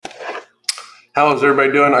How's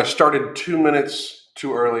everybody doing? I started 2 minutes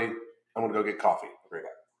too early. I'm gonna go get coffee. I'll be right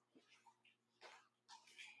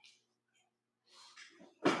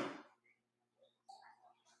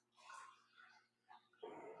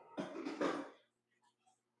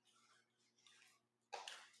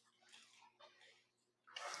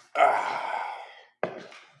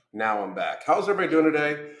now I'm back. How's everybody doing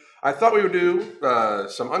today? I thought we would do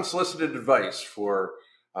some unsolicited advice for.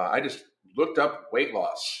 I just looked up weight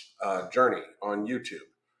loss journey on YouTube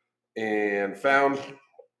and found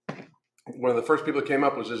one of the first people that came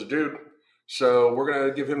up was this dude. So we're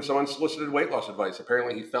gonna give him some unsolicited weight loss advice.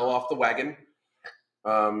 Apparently, he fell off the wagon.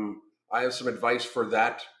 I have some advice for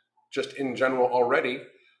that just in general already,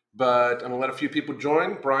 but I'm gonna let a few people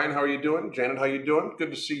join. Brian, how are you doing? Janet, how you doing?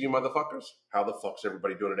 Good to see you, motherfuckers. How the fuck's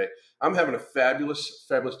everybody doing today? I'm having a fabulous,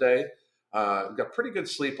 fabulous day. Got pretty good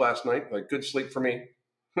sleep last night, like good sleep for me,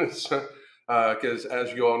 because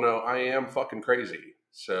as you all know, I am fucking crazy.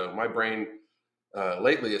 So my brain,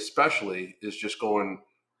 lately especially, is just going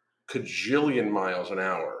cajillion miles an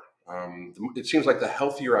hour. It seems like the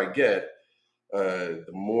healthier I get, the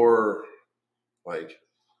more like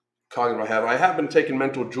cognitive I have. I have been taking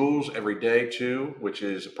mental jewels every day too, which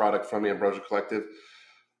is a product from the Ambrosia Collective.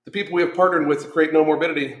 The people we have partnered with to create No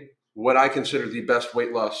Morbidity, what I consider the best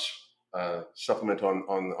weight loss supplement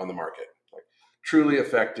on the market. Like truly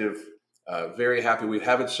effective. Very happy we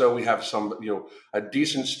have it. So we have some, a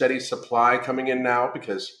decent steady supply coming in now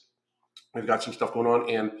because we've got some stuff going on,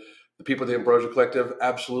 and the people at the Ambrosia Collective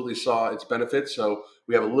absolutely saw its benefits. So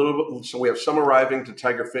we have we have some arriving to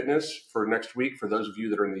Tiger Fitness for next week. For those of you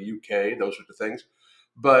that are in the UK, those sorts of things.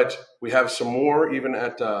 But we have some more even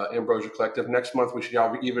at Ambrosia Collective. Next month we should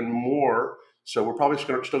have even more. So we're probably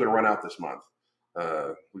still going to run out this month.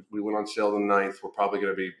 We went on sale the 9th. We're probably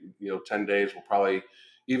going to be 10 days. We'll probably,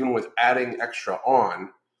 even with adding extra on,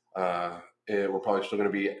 we're probably still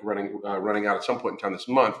going to be running out at some point in time this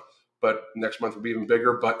month. But next month will be even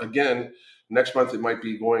bigger. But again, next month it might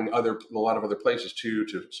be going a lot of other places too,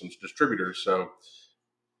 to some distributors. So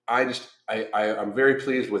I'm very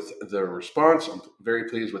pleased with the response. I'm very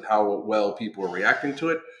pleased with how well people are reacting to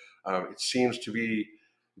it. It seems to be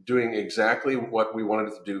doing exactly what we wanted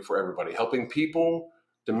it to do for everybody, helping people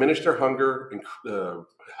diminish their hunger and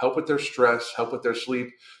help with their stress, help with their sleep,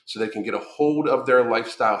 so they can get a hold of their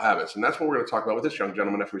lifestyle habits. And that's what we're going to talk about with this young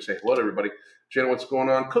gentleman after we say hello to everybody. Jenna, what's going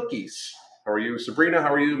on? Cookies. How are you? Sabrina,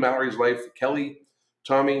 how are you? Mallory's wife, Kelly,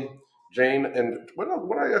 Tommy, Jane, and what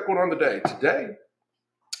I got going on today? Today,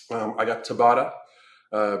 I got Tabata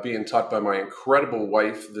being taught by my incredible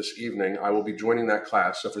wife this evening. I will be joining that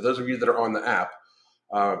class. So for those of you that are on the app,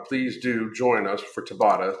 please do join us for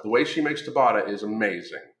Tabata. The way she makes Tabata is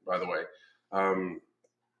amazing, by the way.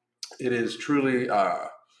 It is truly,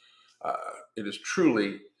 it is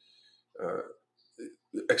truly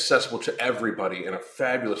accessible to everybody and a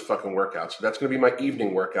fabulous fucking workout. So that's going to be my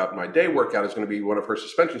evening workout. My day workout is going to be one of her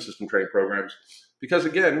suspension system training programs because,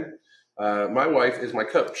 again, my wife is my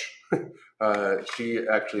coach. She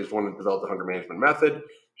actually is the one that developed the hunger management method.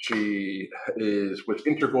 She was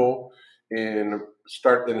integral in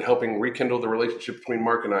helping rekindle the relationship between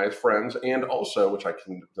Mark and I as friends, and also,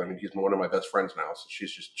 he's one of my best friends now. So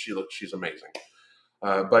she's amazing.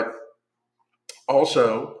 But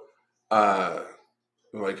also,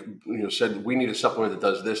 said we need a supplement that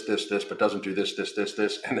does this, but doesn't do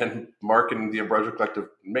this, and then Mark and the Ambrosia Collective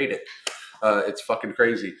made it. It's fucking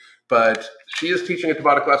crazy. But she is teaching a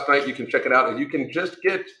Tabata class tonight. You can check it out, and you can just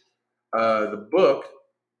get the book,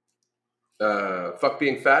 Fuck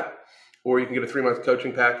Being Fat, or you can get a 3-month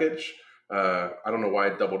coaching package. I don't know why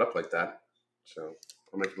it doubled up like that, so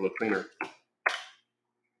I'll make it a little cleaner.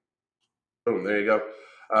 Boom, there you go.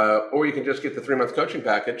 Or you can just get the 3-month coaching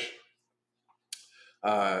package.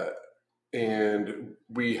 And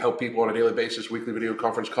we help people on a daily basis, weekly video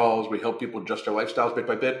conference calls. We help people adjust their lifestyles bit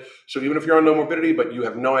by bit. So even if you're on no morbidity, but you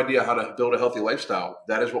have no idea how to build a healthy lifestyle,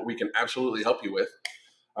 that is what we can absolutely help you with.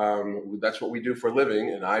 That's what we do for a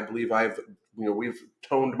living. And I believe we've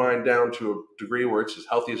toned mine down to a degree where it's as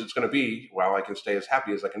healthy as it's going to be while I can stay as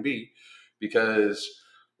happy as I can be, because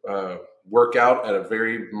work out at a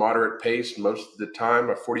very moderate pace most of the time,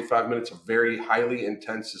 45 minutes of very highly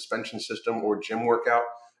intense suspension system or gym workout,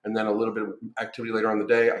 and then a little bit of activity later on in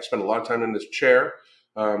the day. I spend a lot of time in this chair.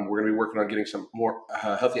 We're going to be working on getting some more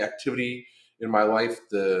healthy activity in my life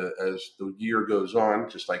as the year goes on,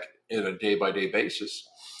 just like in a day-by-day basis.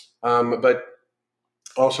 But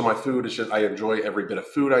also my food is just, I enjoy every bit of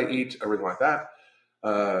food I eat, everything like that.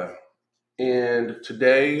 And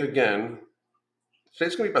today's going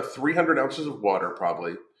to be about 300 ounces of water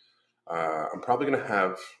probably. I'm probably going to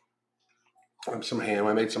have some ham.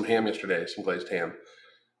 I made some ham yesterday, some glazed ham,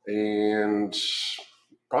 and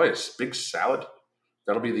probably a big salad.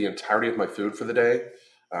 That'll be the entirety of my food for the day.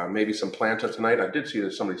 Maybe some planta tonight. I did see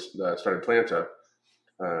that somebody started planta.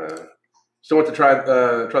 Still want to try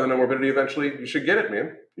the no morbidity eventually. You should get it,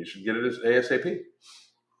 man. You should get it as ASAP.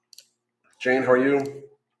 Jane, how are you?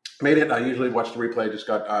 Made it. I usually watch the replay. Just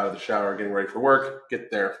got out of the shower, getting ready for work. Get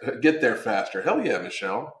there faster. Hell yeah,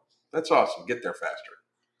 Michelle. That's awesome. Get there faster.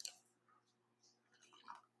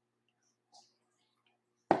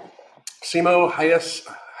 Simo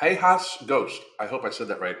Hayas Ghost. I hope I said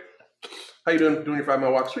that right. How you doing? Doing your 5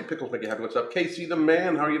 mile walk? Sweet pickles make you happy. What's up? Casey the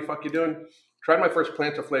man. How are you? Fuck you doing? Tried my first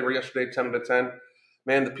planta flavor yesterday. 10 out of 10.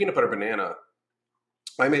 Man, the peanut butter banana.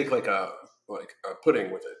 I make like a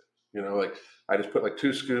pudding with it. You know, like I just put like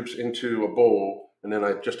 2 scoops into a bowl, and then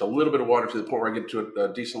I just a little bit of water to the point where I get to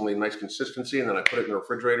a decently nice consistency, and then I put it in the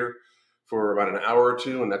refrigerator for about an hour or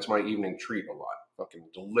two, and that's my evening treat. A lot. Fucking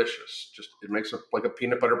delicious. Just it makes like a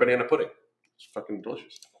peanut butter banana pudding. It's fucking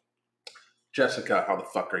delicious. Jessica, how the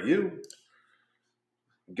fuck are you?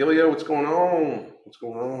 Gilio, what's going on? What's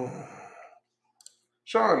going on?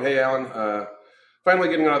 Sean, hey Alan. Finally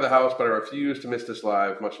getting out of the house, but I refuse to miss this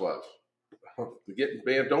live. Much love.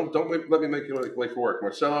 Man, don't let me make you late for work.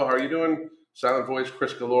 Marcelo, how are you doing? Silent voice,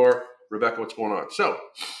 Chris Galore, Rebecca, what's going on? So,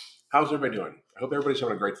 how's everybody doing? I hope everybody's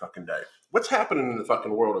having a great fucking day. What's happening in the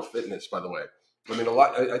fucking world of fitness, by the way? I mean,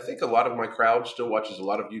 I think a lot of my crowd still watches a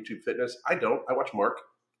lot of YouTube fitness. I don't. I watch Mark,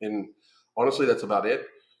 and honestly, that's about it.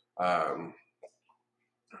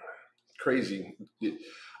 Crazy.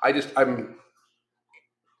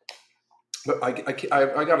 But I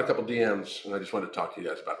got a couple DMs, and I just wanted to talk to you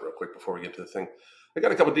guys about it real quick before we get to the thing. I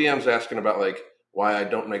got a couple DMs asking about like why I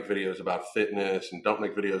don't make videos about fitness and don't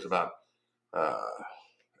make videos about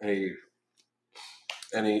any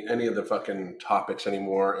of the fucking topics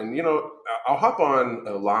anymore. And you know, I'll hop on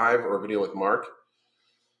a live or a video with Mark,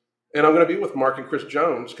 and I'm going to be with Mark and Chris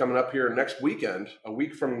Jones coming up here next weekend. I'll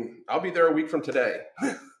be there a week from today.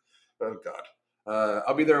 Oh God,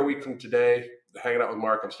 I'll be there a week from today, hanging out with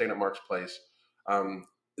Mark. I'm staying at Mark's place.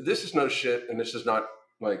 This is no shit, and this is not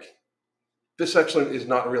like this actually is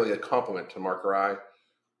not really a compliment to Mark or I,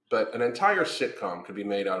 but an entire sitcom could be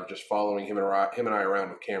made out of just following him and I around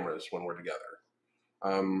with cameras when we're together.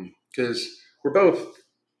 Because we're both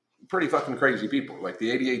pretty fucking crazy people. Like the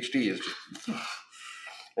ADHD is just,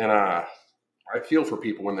 and I feel for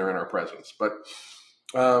people when they're in our presence. But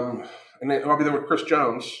and then I'll be there with Chris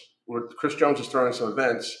Jones. Chris Jones is throwing some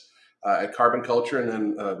events at Carbon Culture, and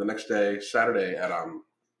then the next day, Saturday, at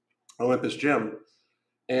Olympus Gym,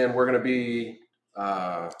 and we're going to be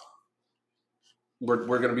we're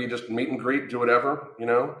going to be just meet and greet, do whatever, you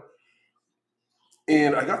know.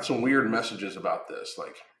 And I got some weird messages about this.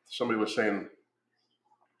 Like somebody was saying,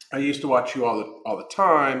 "I used to watch you all the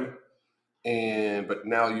time, but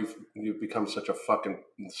now you've become such a fucking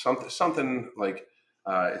something like."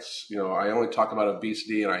 It's, you know, I only talk about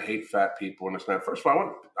obesity and I hate fat people and it's not. First of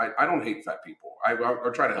all, I don't hate fat people. I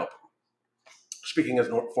try to help them. Speaking as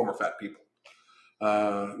former fat people,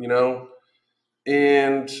 you know,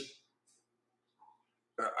 and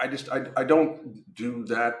I don't do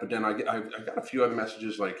that. But then I got a few other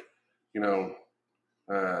messages like, you know,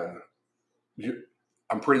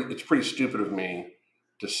 it's pretty stupid of me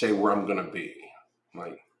to say where I'm gonna be.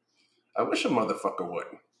 Like, I wish a motherfucker would.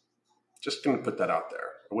 Just gonna put that out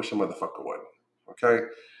there. I wish a motherfucker would. Okay,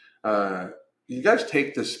 you guys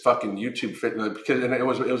take this fucking YouTube fitness because and it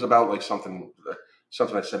was about like something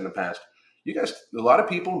I said in the past. You guys, a lot of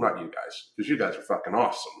people, not you guys, because you guys are fucking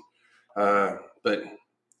awesome. But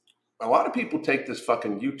a lot of people take this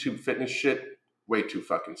fucking YouTube fitness shit way too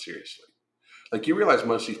fucking seriously. Like you realize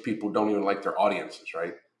most of these people don't even like their audiences,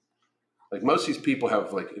 right? Like most of these people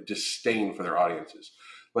have like a disdain for their audiences.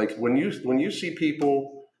 Like when you see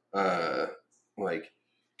people like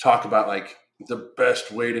talk about like the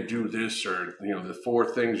best way to do this or you know the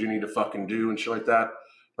 4 things you need to fucking do and shit like that,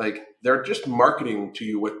 like they're just marketing to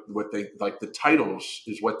you what they like. The titles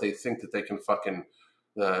is what they think that they can fucking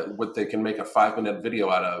what they can make a 5-minute video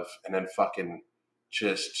out of and then fucking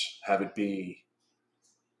just have it be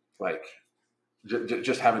like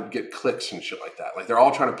just have it get clicks and shit like that. Like they're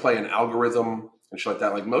all trying to play an algorithm and shit like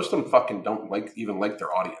that. Like most of them fucking don't even like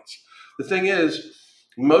their audience. The thing is,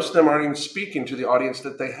 most of them aren't even speaking to the audience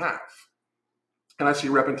that they have. And I see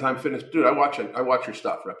Rep in Time Fitness, dude. I watch your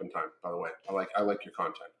stuff, Rep in Time. By the way, I like your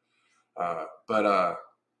content. But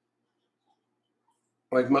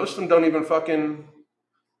like most of them don't even fucking.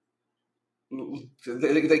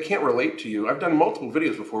 They can't relate to you. I've done multiple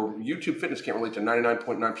videos before. YouTube Fitness can't relate to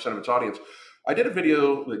 99.9% of its audience. I did a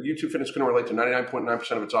video that YouTube Fitness couldn't relate to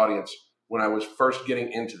 99.9% of its audience when I was first getting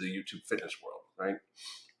into the YouTube fitness world, right?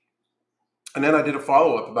 And then I did a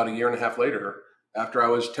follow-up about a year and a half later after I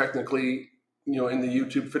was technically, in the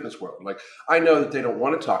YouTube fitness world. Like, I know that they don't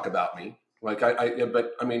want to talk about me. Like,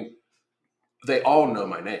 but I mean, they all know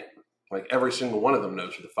my name. Like, every single one of them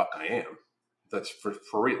knows who the fuck I am. That's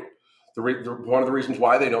for real. One of the reasons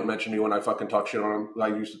why they don't mention me when I fucking talk shit on them, I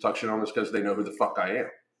used to talk shit on them, is because they know who the fuck I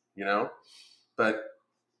am, But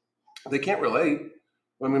they can't relate.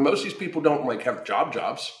 I mean, most of these people don't like have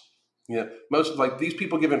jobs. Most like these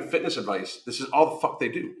people giving fitness advice, this is all the fuck they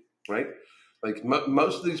do, right? Like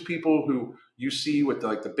most of these people who you see with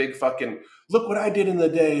the big fucking, look what I did in the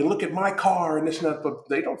day, and look at my car and this and that, but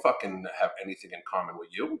they don't fucking have anything in common with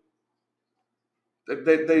you.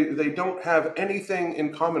 They don't have anything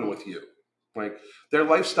in common with you. Like, their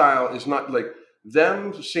lifestyle is not like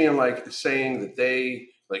them saying that they,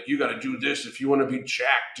 like, you got to do this if you want to be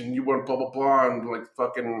jacked and you want blah blah blah, and like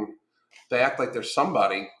fucking they act like they're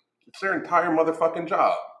somebody. It's their entire motherfucking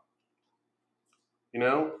job.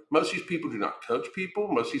 Most of these people do not coach people.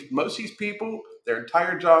 Most of these people, their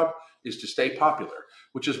entire job is to stay popular,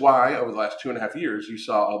 which is why over the last 2.5 years you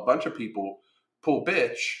saw a bunch of people pull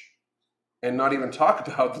bitch and not even talk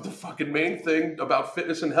about the fucking main thing about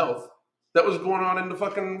fitness and health that was going on in the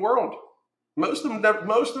fucking world. Most of them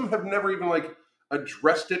have never even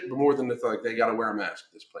addressed it more than they got to wear a mask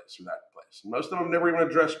this place or that place. Most of them have never even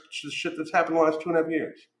addressed the shit that's happened the last 2.5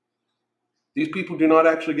 years. These people do not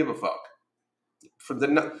actually give a fuck. For the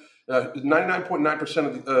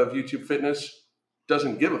 99.9% of YouTube fitness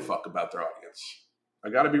doesn't give a fuck about their audience. I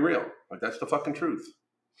got to be real. That's the fucking truth.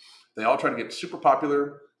 They all try to get super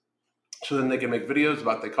popular so then they can make videos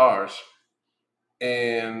about their cars,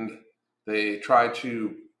 and they try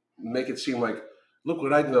to make it seem like, look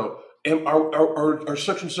what I know. And are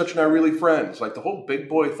such and such and I really friends? Like, the whole big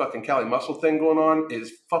boy fucking Cali Muscle thing going on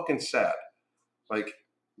is fucking sad. Like,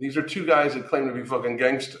 these are two guys that claim to be fucking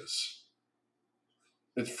gangsters.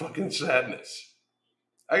 It's fucking sadness.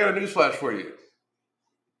 I got a newsflash for you.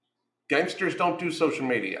 Gangsters don't do social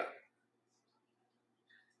media.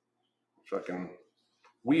 Fucking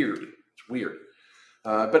weird. It's weird.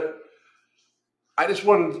 But I just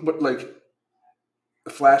wanted,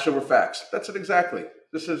 flash over facts. That's it exactly.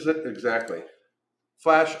 This is it exactly.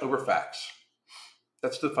 Flash over facts.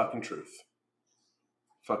 That's the fucking truth.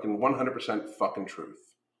 Fucking 100% fucking truth.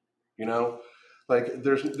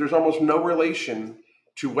 There's almost no relation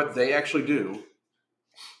to what they actually do.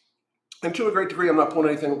 And to a great degree, I'm not pulling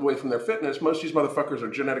anything away from their fitness. Most of these motherfuckers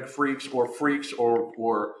are genetic freaks or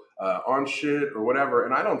on shit or whatever.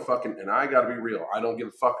 And I gotta be real. I don't give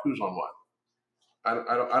a fuck who's on what. I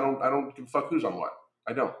don't give a fuck who's on what.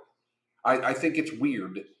 I don't. I think it's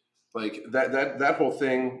weird. Like that whole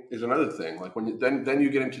thing is another thing. Like when then you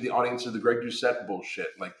get into the audience of the Greg Doucette bullshit.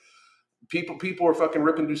 Like people are fucking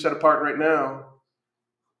ripping Doucette apart right now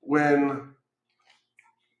when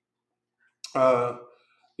they're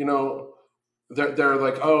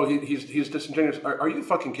like, oh, he's disingenuous. Are you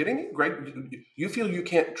fucking kidding me? Greg, you feel you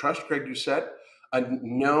can't trust Greg Doucette, a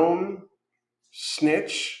known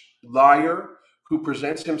snitch, liar, who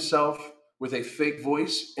presents himself with a fake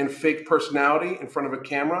voice and fake personality in front of a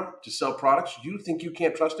camera to sell products? You think you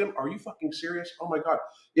can't trust him? Are you fucking serious? Oh my God.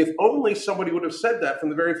 If only somebody would have said that from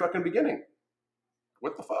the very fucking beginning.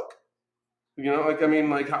 What the fuck?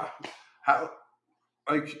 How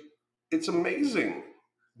it's amazing,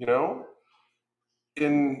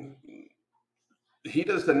 And he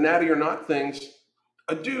does the natty or not things.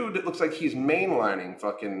 A dude that looks like he's mainlining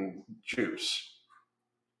fucking juice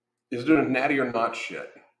is doing natty or not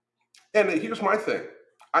shit. And here's my thing.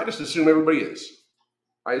 I just assume everybody is.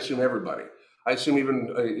 I assume everybody. I assume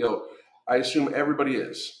I assume everybody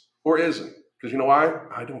is or isn't. Because you know why?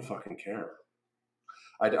 I don't fucking care.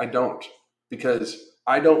 I don't. Because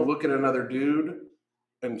I don't look at another dude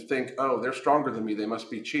and think, oh, they're stronger than me, they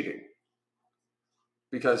must be cheating.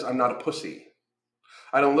 Because I'm not a pussy.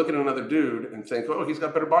 I don't look at another dude and think, oh, he's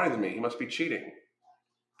got better body than me, he must be cheating.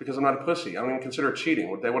 Because I'm not a pussy. I don't even consider it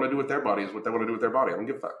cheating. What they want to do with their body is what they want to do with their body. I don't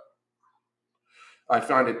give a fuck. I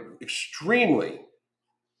find it extremely,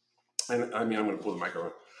 and I'm going to pull the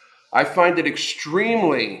microphone. I find it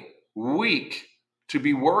extremely weak to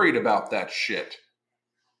be worried about that shit.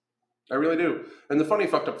 I really do. And the funny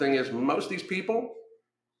fucked up thing is most of these people,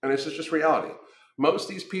 and this is just reality, most of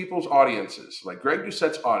these people's audiences, like Greg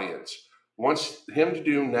Doucette's audience, wants him to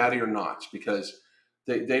do natty or nots because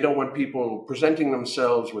they don't want people presenting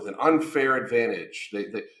themselves with an unfair advantage.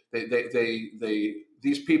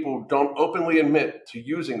 These people don't openly admit to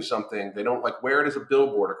using something. They don't wear it as a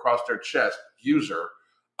billboard across their chest, user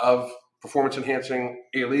of performance enhancing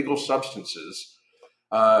illegal substances.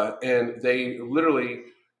 And they literally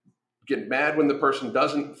get mad when the person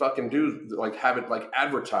doesn't fucking do, like, have it like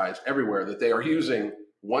advertised everywhere that they are using,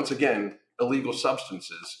 once again, illegal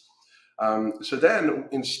substances. So then,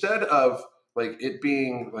 instead of like it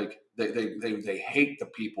being like they hate the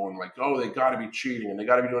people and like, oh, they got to be cheating and they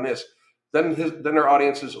got to be doing this, then their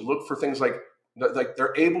audiences look for things like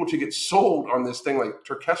they're able to get sold on this thing like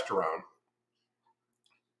turkesterone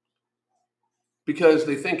because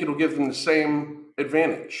they think it'll give them the same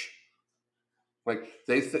advantage. Like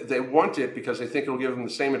they want it because they think it'll give them the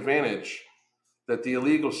same advantage that the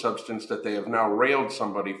illegal substance that they have now railed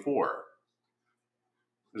somebody for.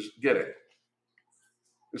 Just get it.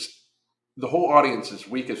 It's, the whole audience is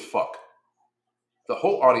weak as fuck. The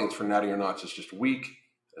whole audience for Natty or Nots is just weak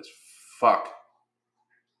as fuck.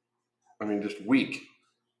 I mean, just weak.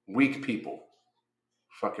 Weak people.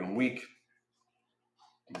 Fucking weak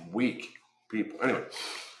people. Anyway,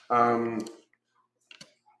 I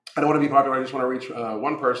don't want to be popular. I just want to reach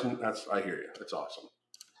one person. I hear you. That's awesome.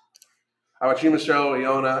 I watch Human Show,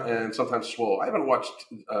 Iona, and sometimes Swole. I haven't watched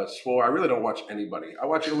Swole. I really don't watch anybody. I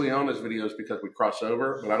watch Iliona's videos because we cross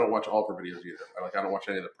over, but I don't watch all of her videos either. I don't watch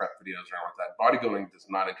any of the prep videos or anything like that. Bodybuilding does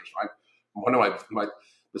not interest me. One of my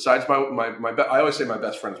besides I always say my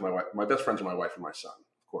best friend is my wife. My best friends are my wife and my son,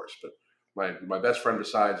 of course. But my best friend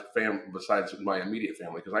besides my immediate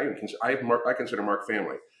family, because I consider Mark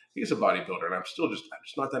family. He's a bodybuilder, and I'm just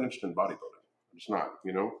not that interested in bodybuilding. I'm just not,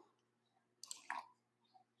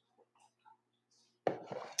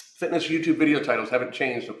 Fitness YouTube video titles haven't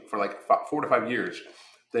changed for like 4 to 5 years.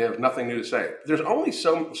 They have nothing new to say. There's only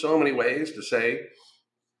so many ways to say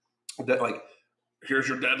that, like, here's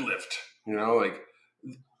your deadlift, like,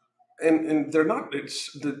 and they're not.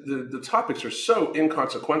 It's the topics are so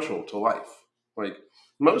inconsequential to life. Like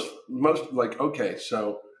most like, okay,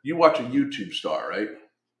 so you watch a YouTube star, right?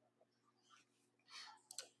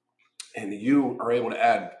 And you are able to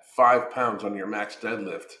add 5 pounds on your max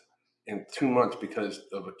deadlift in 2 months because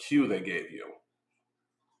of a cue they gave you.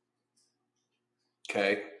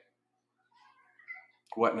 Okay.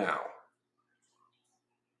 What now?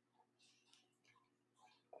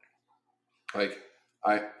 Like,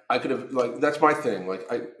 I could have, like, that's my thing.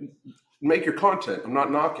 Like, I make your content. I'm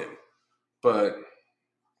not knocking, but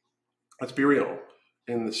let's be real.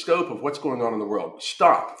 In the scope of what's going on in the world,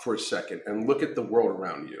 stop for a second and look at the world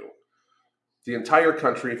around you. The entire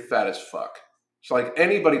country fat as fuck. So, like,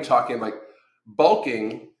 anybody talking like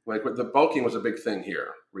bulking, like the bulking was a big thing here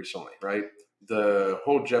recently, right? The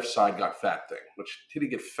whole Jeff Side got fat thing. Which, did he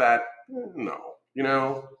get fat? No.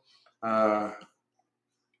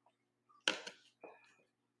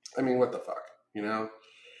 I mean, what the fuck,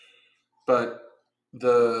 But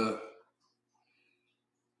the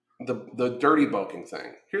dirty bulking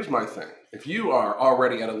thing. Here's my thing. If you are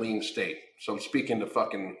already at a lean state, so I'm speaking to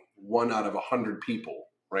fucking 1 out of 100 people,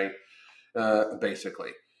 right?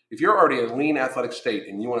 Basically, if you're already in a lean athletic state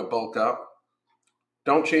and you want to bulk up,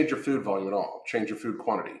 don't change your food volume at all. Change your food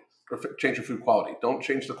quantity, or change your food quality. Don't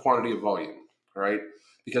change the quantity of volume, all right?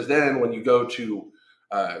 Because then when you go to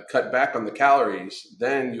cut back on the calories,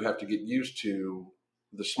 then you have to get used to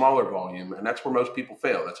the smaller volume, and that's where most people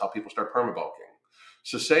fail. That's how people start permabulking.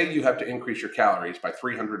 So say you have to increase your calories by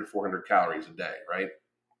 300 to 400 calories a day, right?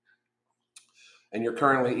 And you're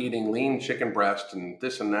currently eating lean chicken breast and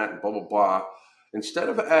this and that and blah, blah, blah. Instead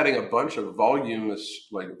of adding a bunch of voluminous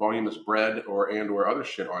bread or other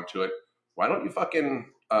shit onto it, why don't you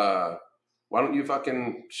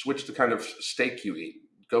fucking switch the kind of steak you eat?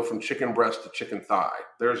 Go from chicken breast to chicken thigh.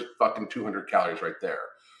 There's fucking 200 calories right there.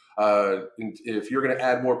 If you're going to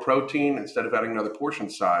add more protein, instead of adding another portion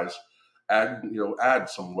size, add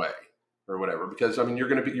some whey or whatever. Because I mean,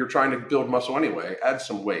 you're trying to build muscle anyway. Add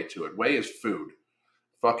some whey to it. Whey is food.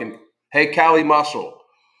 Fucking, hey, Cali muscle.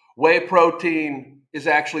 Whey protein is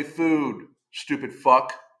actually food. Stupid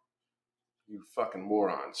fuck. You fucking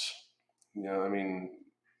morons. I mean,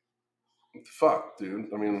 what the fuck,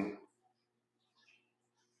 dude? I mean,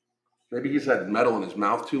 maybe he's had metal in his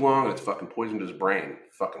mouth too long and it's fucking poisoned his brain.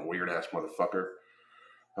 Fucking weird ass motherfucker.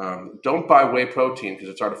 Don't buy whey protein because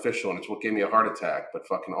it's artificial and it's what gave me a heart attack. But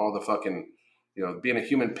fucking all the fucking, being a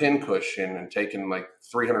human pincushion and taking like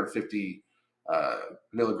 350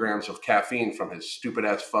 milligrams of caffeine from his stupid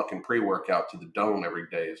ass fucking pre-workout to the dome every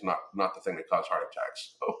day is not the thing that causes heart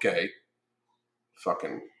attacks. Okay.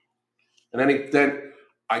 Fucking. And then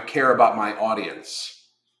I care about my audience.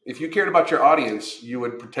 If you cared about your audience, you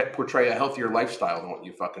would portray a healthier lifestyle than what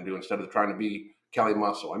you fucking do instead of trying to be Cali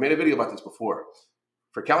Muscle. I made a video about this before.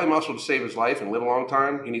 For Cali Muscle to save his life and live a long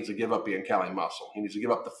time, he needs to give up being Cali Muscle. He needs to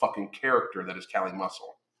give up the fucking character that is Cali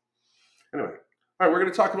Muscle. Anyway, All right, we're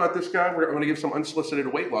going to talk about this guy. I'm going to give some unsolicited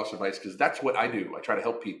weight loss advice because that's what I do. I try to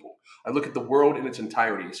help people. I look at the world in its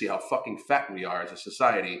entirety, see how fucking fat we are as a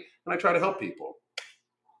society, and I try to help people.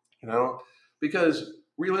 You know, because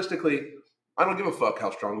realistically, I don't give a fuck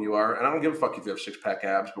how strong you are, and I don't give a fuck if you have six-pack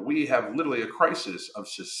abs. But we have literally a crisis of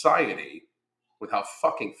society with how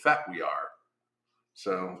fucking fat we are.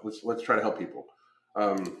 So let's try to help people.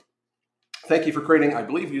 Thank you for creating. I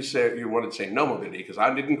believe you said you wanted to say no morbidity because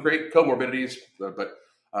I didn't create comorbidities, but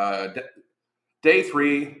day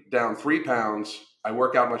 3 down 3 pounds. I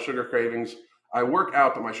work out my sugar cravings. I work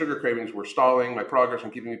out, but my sugar cravings were stalling my progress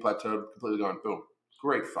and keeping me plateaued, completely gone. Boom.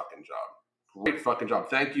 Great fucking job. Great fucking job.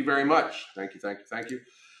 Thank you very much. Thank you.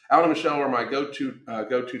 Alan and Michelle are my go-to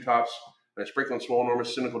tops. And I sprinkle in Small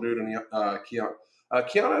Enormous, Cynical Dude, and Kiana.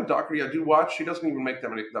 Kiana Dockery, I do watch. She doesn't even make that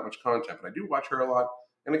much content, but I do watch her a lot.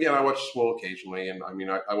 And again, I watch Swole occasionally, and I mean,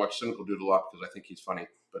 I watch Cynical Dude a lot because I think he's funny.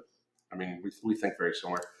 But I mean, we think very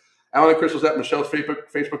similar. Alan and Crystal's at Michelle's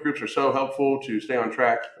Facebook groups are so helpful to stay on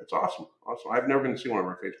track. It's awesome. I've never been to see one of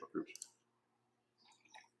our Facebook groups.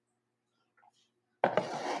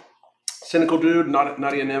 Cynical Dude,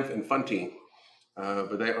 Naughty and Nymph, and Funty.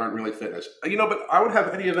 But they aren't really fitness. But I would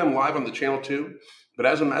have any of them live on the channel too, but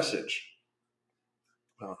as a message.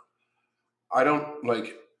 I don't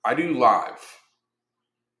I do live.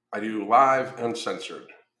 I do live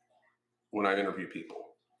uncensored when I interview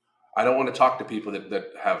people. I don't want to talk to people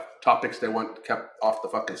that have topics they want kept off the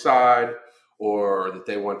fucking side, or that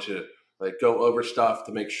they want to go over stuff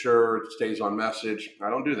to make sure it stays on message. I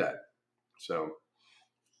don't do that. So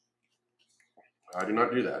I do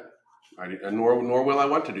not do that. And nor will I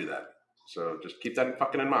want to do that. So just keep that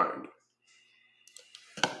fucking in mind.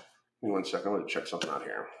 Give me 1 second. I want to check something out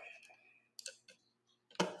here.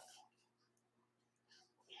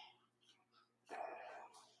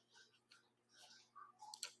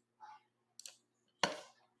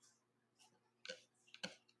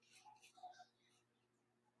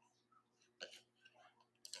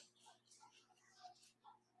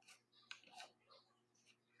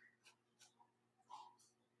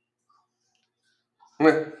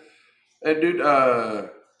 Hey, dude,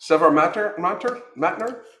 Sevar Matner? Give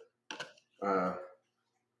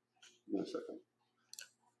me a second.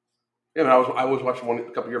 Yeah, man, I was watching a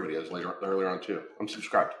couple of your videos earlier on too. I'm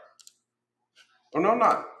subscribed. Oh no, I'm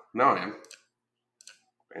not. Now I am.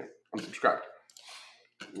 Man, I'm subscribed.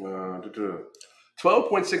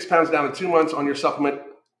 12.6 pounds down in 2 months on your supplement.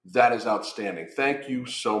 That is outstanding. Thank you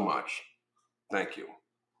so much. Thank you.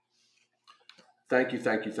 Thank you.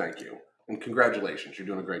 And congratulations. You're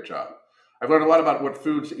doing a great job. I've learned a lot about what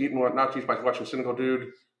foods to eat and what not to eat by watching Cynical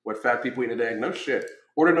Dude, what fat people eat in a day. No shit.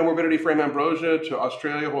 Order no morbidity from Ambrosia to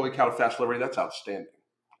Australia. Holy cow, fast delivery. That's outstanding.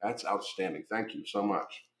 That's outstanding. Thank you so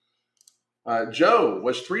much. Joe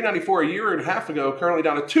was $394 a year and a half ago, currently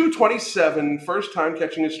down to $227. First time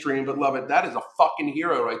catching a stream, but love it. That is a fucking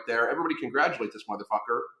hero right there. Everybody congratulate this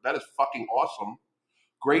motherfucker. That is fucking awesome.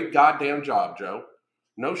 Great goddamn job, Joe.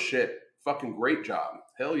 No shit. Fucking great job.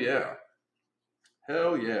 Hell yeah.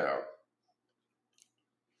 Hell yeah.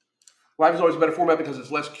 Live is always a better format because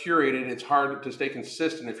it's less curated. It's hard to stay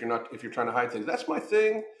consistent if you're trying to hide things. That's my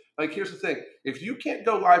thing. Here's the thing. If you can't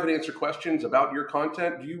go live and answer questions about your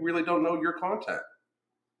content, you really don't know your content.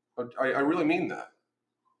 I really mean that.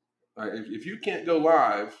 If you can't go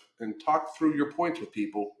live and talk through your points with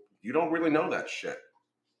people, you don't really know that shit.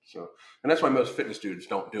 So, and that's why most fitness dudes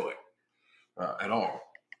don't do it at all.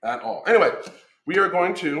 At all. Anyway, we are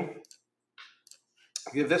going to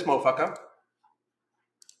give this motherfucker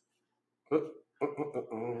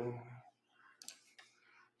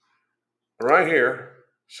right here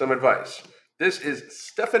some advice. This is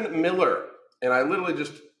Stephan Miller, and I literally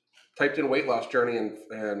just typed in weight loss journey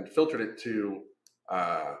and filtered it to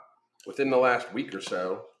within the last week or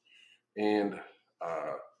so, and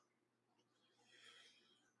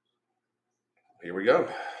here we go.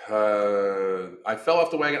 I fell off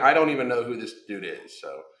the wagon. I don't even know who this dude is.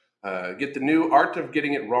 So get the new Art of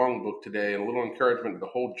Getting It Wrong book today and a little encouragement to the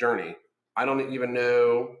whole journey. I don't even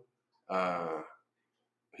know.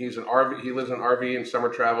 He's an RV. He lives in an RV and summer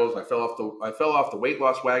travels. I fell off the weight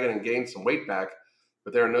loss wagon and gained some weight back,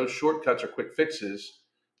 but there are no shortcuts or quick fixes.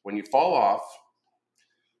 When you fall off,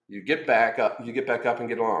 you get back up. You get back up and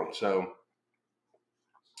get along. So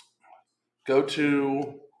go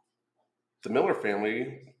to the Miller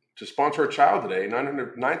family to sponsor a child today.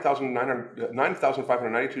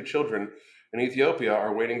 9,592 children in Ethiopia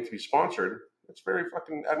are waiting to be sponsored. It's a very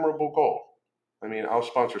fucking admirable goal. I mean, I'll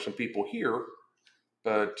sponsor some people here,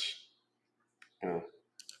 but anyway.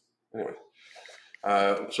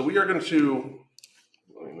 So we are going to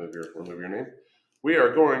remove your name. we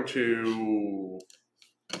are going to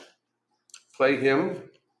play him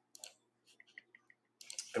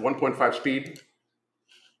at 1.5 speed.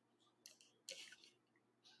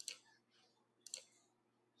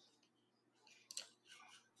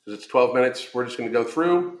 Because it's 12 minutes, we're just going to go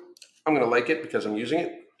through. I'm going to like it because I'm using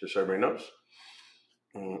it, just so everybody knows.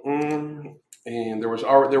 And there was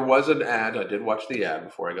an ad. I did watch the ad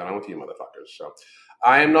before I got on with you motherfuckers. So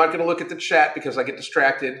I am not going to look at the chat because I get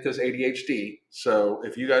distracted because ADHD. So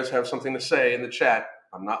if you guys have something to say in the chat,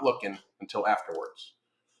 I'm not looking until afterwards.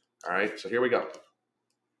 All right, so here we go.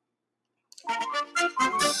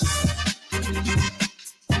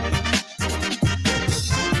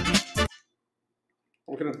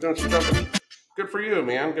 We're going to do some jumping. Good for you,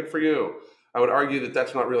 man. Good for you. I would argue that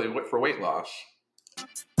that's not really for weight loss.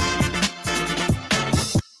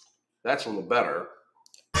 That's a little better.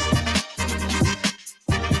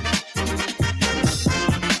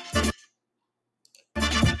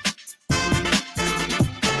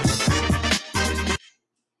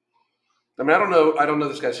 I mean, I don't know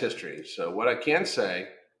this guy's history. So what I can say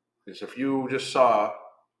is if you just saw,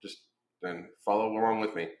 just then follow along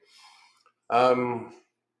with me.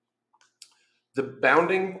 The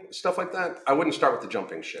bounding stuff like that, I wouldn't start with the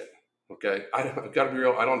jumping shit. Okay, I've got to be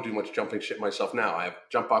real. I don't do much jumping shit myself now. I have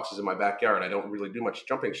jump boxes in my backyard. I don't really do much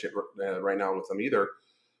jumping shit right now with them either.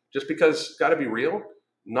 Just because, got to be real,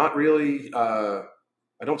 not really. I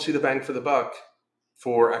don't see the bang for the buck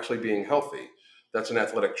for actually being healthy. That's an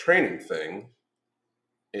athletic training thing,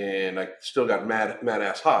 and I still got mad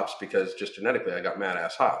ass hops because just genetically I got mad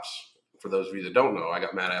ass hops. For those of you that don't know, I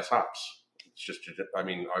got mad ass hops. It's just, I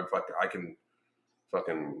mean, I can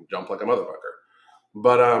fucking jump like a motherfucker.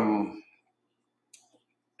 But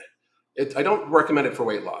I don't recommend it for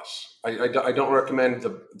weight loss. I don't recommend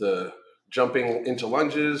the jumping into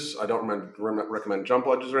lunges. I don't recommend jump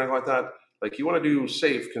lunges or anything like that. Like, you want to do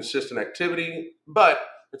safe, consistent activity, but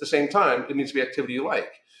at the same time, it needs to be activity you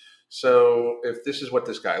like. So if this is what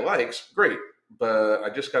this guy likes, great. But I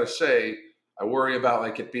just got to say, I worry about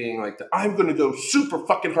like it being like, I'm going to go super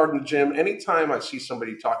fucking hard in the gym. Anytime I see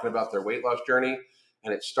somebody talking about their weight loss journey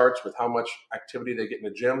and it starts with how much activity they get in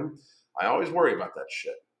the gym, I always worry about that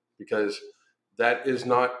shit because that is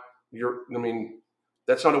not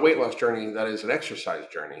that's not a weight loss journey. That is an exercise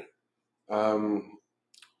journey.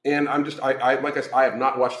 And I'm just, I have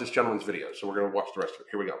not watched this gentleman's video, so we're going to watch the rest of it.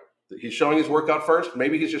 Here we go. He's showing his workout first.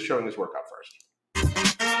 Maybe he's just showing his workout first.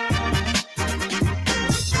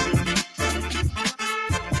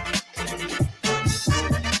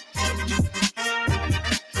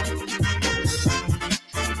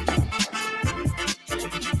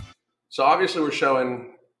 So obviously we're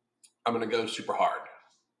showing I'm going to go super hard.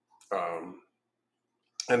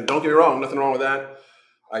 And don't get me wrong, nothing wrong with that.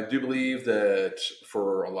 I do believe that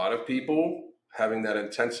for a lot of people, having that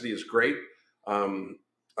intensity is great.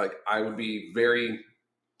 Like, I would be very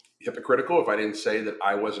hypocritical if I didn't say that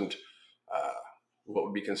I wasn't what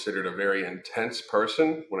would be considered a very intense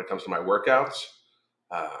person when it comes to my workouts.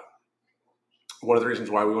 One of the reasons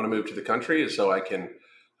why we want to move to the country is so I can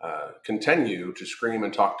continue to scream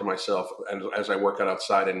and talk to myself and as I work out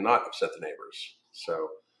outside and not upset the neighbors. So,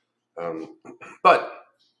 but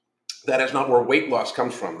that is not where weight loss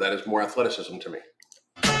comes from. That is more athleticism to me.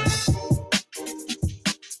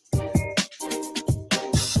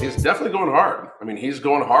 He's definitely going hard. I mean, he's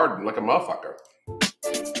going hard like a motherfucker.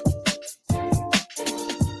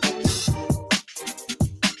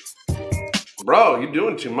 Bro, you're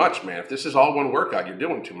doing too much, man. If this is all one workout, you're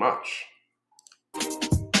doing too much.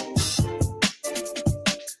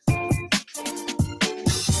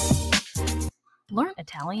 Learn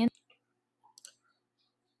Italian.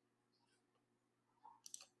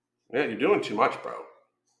 Yeah, you're doing too much, bro.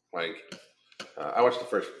 Like, I watched the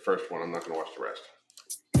first one. I'm not going to watch the rest.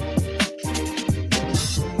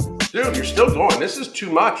 Dude, you're still going. This is too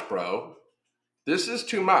much, bro. This is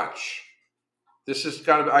too much. This has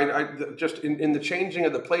got to. I just in the changing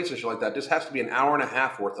of the plates and shit like that. This has to be an hour and a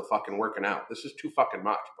half worth of fucking working out. This is too fucking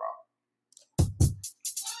much, bro.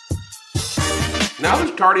 Now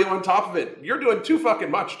there's cardio on top of it. You're doing too fucking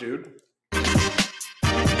much, dude.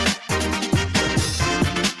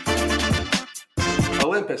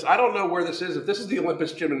 Olympus. I don't know where this is. If this is the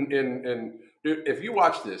Olympus gym in dude, if you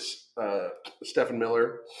watch this, Stephan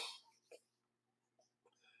Miller,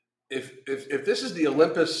 if this is the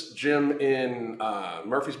Olympus gym in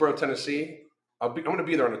Murfreesboro, Tennessee, I'm going to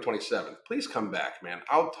be there on the 27th. Please come back, man.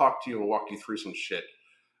 I'll talk to you and walk you through some shit.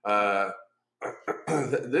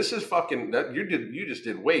 This is fucking. You just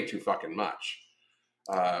did way too fucking much.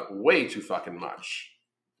 Way too fucking much.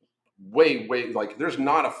 Way, like, there's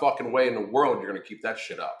not a fucking way in the world you're going to keep that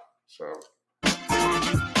shit up. So,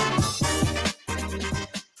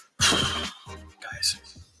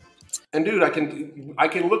 And dude, I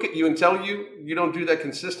can look at you and tell you don't do that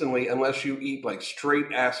consistently unless you eat like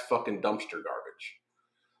straight ass fucking dumpster garbage.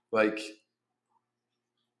 Like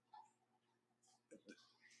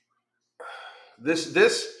this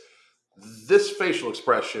this this facial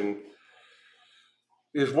expression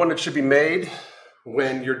is one that should be made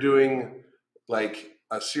when you're doing like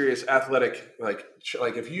a serious athletic like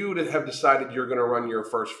if you have decided you're going to run your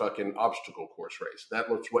first fucking obstacle course race, that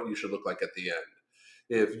looks what you should look like at the end.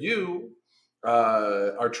 If you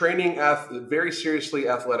are training very seriously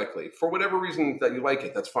athletically for whatever reason that you like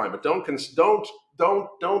it, that's fine. But don't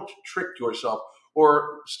trick yourself.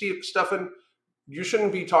 Or Stephan, you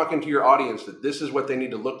shouldn't be talking to your audience that this is what they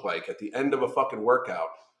need to look like at the end of a fucking workout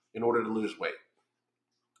in order to lose weight.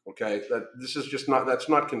 Okay, this is just not that's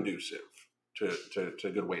not conducive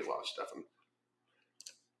to good weight loss, Stephan.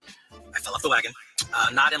 I fell off the wagon,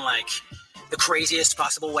 not in like the craziest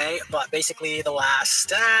possible way, but basically the last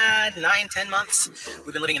 9-10 months,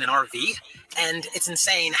 we've been living in an RV, and it's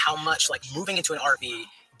insane how much like moving into an RV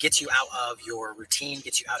gets you out of your routine,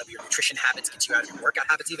 gets you out of your nutrition habits, gets you out of your workout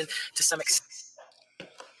habits, even to some extent.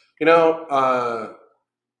 You know,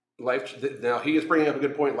 life. Now he is bringing up a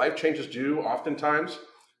good point. Life changes do oftentimes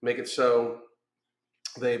make it so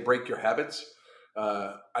they break your habits.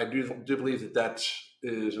 I do believe that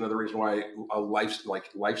is another reason why a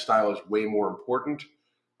lifestyle is way more important,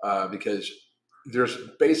 because there's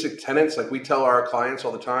basic tenets. Like we tell our clients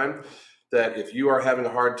all the time that if you are having a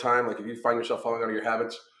hard time, like if you find yourself falling out of your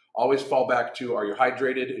habits, always fall back to: are you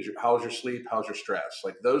hydrated? How's your sleep? How's your stress?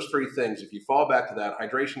 Like those three things. If you fall back to that: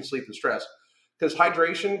 hydration, sleep, and stress. Because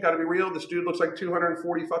hydration, got to be real. This dude looks like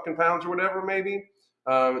 240 fucking pounds or whatever, maybe.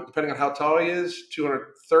 Depending on how tall he is,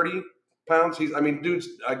 230 pounds. Dude's,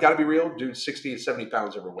 got to be real. Dude's 60 to 70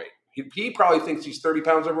 pounds overweight. He probably thinks he's 30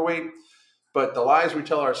 pounds overweight, but the lies we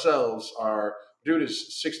tell ourselves are, dude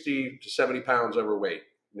is 60 to 70 pounds overweight.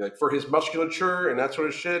 Like for his musculature and that sort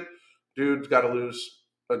of shit, dude's got to lose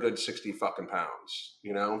a good 60 fucking pounds,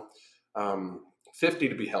 50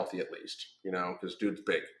 to be healthy at least, because dude's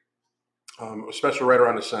big. Especially right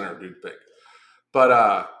around the center, dude's big.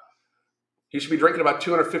 But he should be drinking about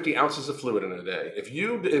 250 ounces of fluid in a day.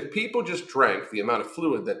 If people just drank the amount of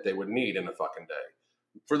fluid that they would need in a fucking day,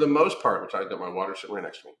 for the most part, which I got my water sitting right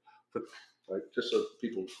next to me, just so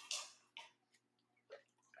people,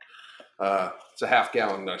 it's a half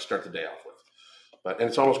gallon that I start the day off with, and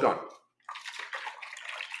it's almost gone.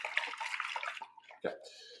 Okay,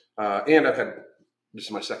 and this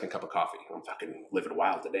is my second cup of coffee. I'm fucking living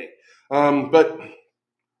wild today. But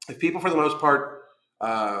if people, for the most part,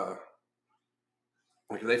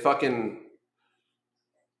 if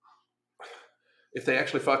they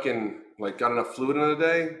actually fucking like got enough fluid in a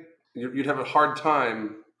day, you'd have a hard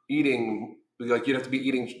time eating. Like you'd have to be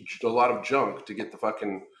eating a lot of junk to get the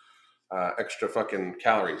fucking extra fucking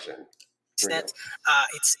calories in.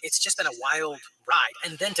 It's just been a wild ride.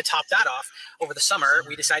 And then to top that off, over the summer,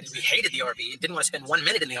 we decided we hated the RV and didn't want to spend 1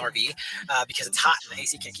 minute in the RV because it's hot and the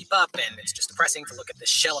AC can't keep up, and it's just depressing to look at the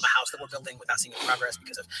shell of a house that we're building without seeing any progress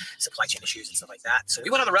because of supply chain issues and stuff like that. So we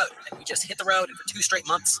went on the road, and we just hit the road, and for 2 straight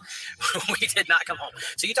months, we did not come home.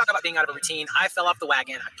 So you talk about being out of a routine. I fell off the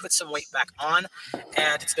wagon. I put some weight back on,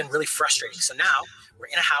 and it's been really frustrating. So now we're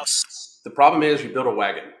in a house. The problem is you built a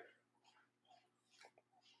wagon.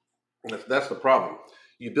 That's the problem.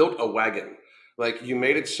 You built a wagon. Like you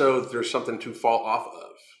made it so there's something to fall off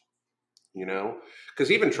of, because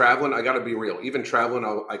even traveling, I got to be real. Even traveling,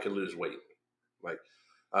 I could lose weight. Like,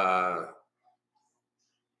 the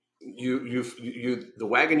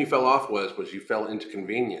wagon you fell off was you fell into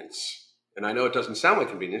convenience. And I know it doesn't sound like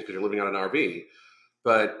convenience because you're living on an RV,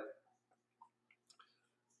 but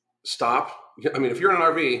stop. I mean, if you're in an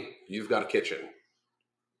RV, you've got a kitchen.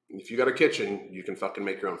 If you got a kitchen, you can fucking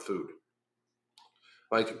make your own food.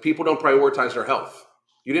 Like people don't prioritize their health.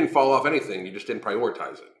 You didn't fall off anything. You just didn't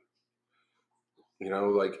prioritize it.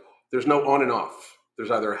 Like there's no on and off.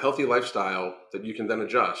 There's either a healthy lifestyle that you can then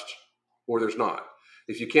adjust, or there's not.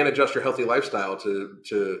 If you can't adjust your healthy lifestyle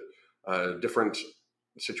to different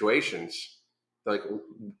situations,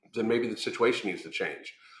 then maybe the situation needs to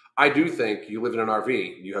change. I do think you live in an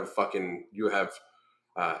RV. You have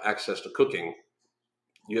access to cooking.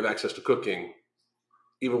 You have access to cooking,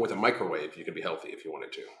 even with a microwave. You could be healthy if you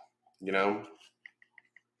wanted to,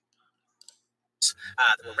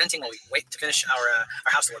 We're renting while we wait to finish our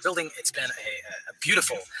house that we're building. It's been a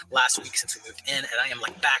beautiful last week since we moved in, and I am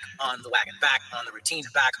like back on the wagon, back on the routine,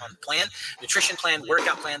 back on the plan, nutrition plan,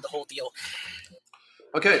 workout plan, the whole deal.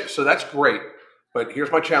 Okay, so that's great, but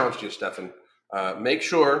here's my challenge to you, Stephan. Make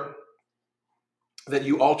sure that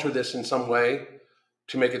you alter this in some way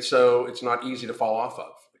to make it so it's not easy to fall off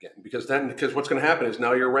of. again, because what's going to happen is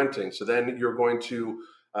now you're renting. So then you're going to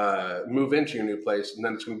move into your new place, and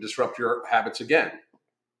then it's going to disrupt your habits again.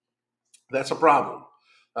 That's a problem.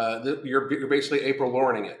 You're basically April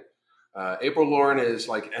Laurening it. April Lauren is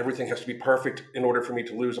like, everything has to be perfect in order for me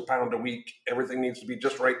to lose a pound a week. Everything needs to be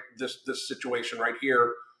just right. This situation right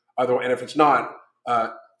here. And if it's not,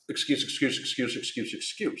 excuse,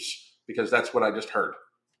 because that's what I just heard.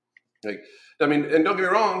 Like, I mean, and don't get me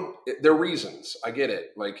wrong, there are reasons. I get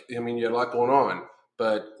it. Like, I mean, you had a lot going on,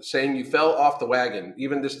 but saying you fell off the wagon,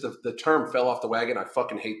 even the term fell off the wagon, I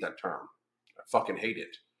fucking hate that term. I fucking hate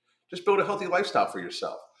it. Just build a healthy lifestyle for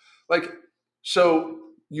yourself. Like, so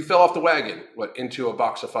you fell off the wagon, into a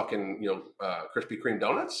box of fucking, Krispy Kreme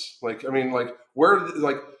donuts? Like, I mean, like,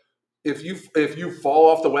 if you fall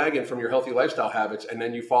off the wagon from your healthy lifestyle habits and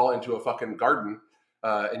then you fall into a fucking garden,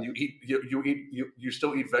 and you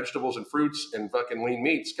still eat vegetables and fruits and fucking lean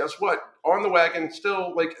meats, guess what? On the wagon,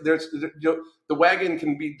 still, like, the wagon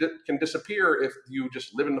can disappear if you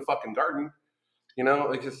just live in the fucking garden.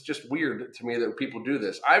 Like, it's just weird to me that people do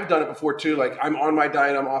this. I've done it before too. Like, I'm on my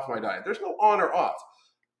diet, I'm off my diet. There's no on or off.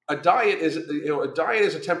 A diet is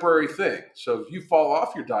a temporary thing. So if you fall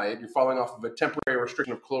off your diet, you're falling off of a temporary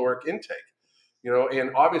restriction of caloric intake.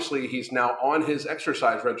 And obviously he's now on his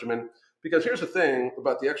exercise regimen, because here's the thing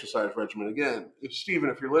about the exercise regimen. Again, Stephen,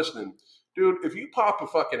 if you're listening, dude, if you pop a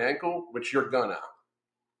fucking ankle, which you're gonna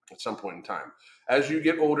at some point in time, as you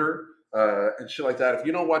get older, and shit like that, if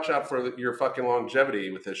you don't watch out for your fucking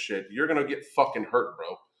longevity with this shit, you're gonna get fucking hurt,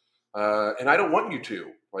 bro. And I don't want you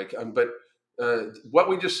to, but what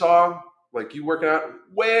we just saw, like, you working out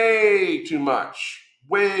way too much,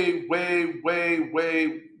 way too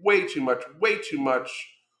much.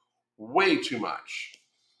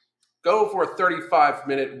 Go for a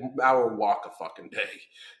 35-hour walk a fucking day,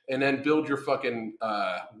 and then build your fucking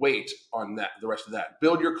weight on that. The rest of that,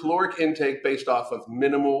 build your caloric intake based off of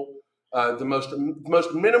minimal. The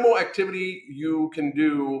most minimal activity you can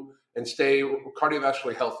do and stay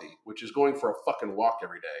cardiovascularly healthy, which is going for a fucking walk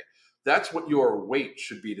every day. That's what your weight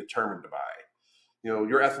should be determined by.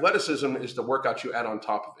 Your athleticism is the workout you add on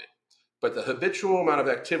top of it. But the habitual amount of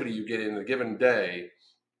activity you get in a given day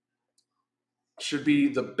should be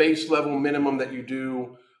the base level minimum that you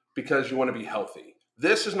do, because you want to be healthy.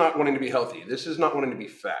 This is not wanting to be healthy. This is not wanting to be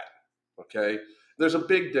fat. Okay? There's a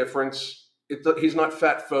big difference. He's not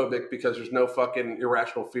fat phobic because there's no fucking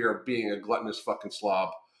irrational fear of being a gluttonous fucking slob.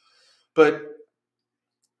 But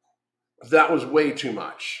that was way too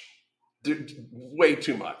much. Way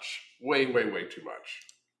too much. Way too much.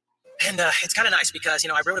 And it's kind of nice because,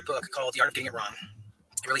 I wrote a book called The Art of Getting It Wrong.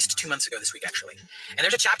 It released 2 months ago this week, actually. And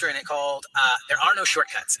there's a chapter in it called There Are No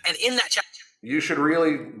Shortcuts. And in that chapter... You should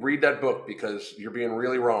really read that book, because you're being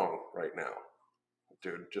really wrong right now.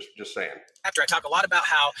 Dude, just saying. After I talk a lot about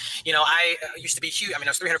how, I used to be huge. I mean,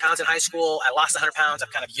 I was 300 pounds in high school. I lost 100 pounds.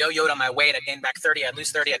 I've kind of yo-yoed on my weight. I gained back 30. I'd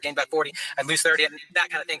lose 30. I'd gain back 40. I'd lose 30. And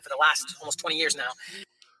that kind of thing for the last almost 20 years now.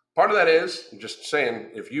 Part of that is, just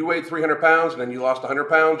saying, if you weighed 300 pounds and then you lost 100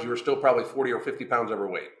 pounds, you were still probably 40 or 50 pounds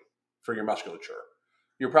overweight for your musculature.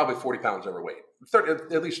 You're probably 40 pounds overweight.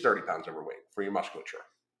 At least 30 pounds overweight for your musculature.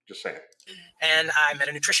 Just saying. And I met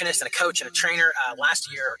a nutritionist and a coach and a trainer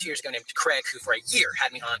last year or 2 years ago named Craig, who for a year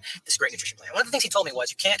had me on this great nutrition plan. One of the things he told me was,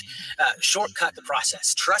 you can't shortcut the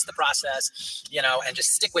process. Trust the process, and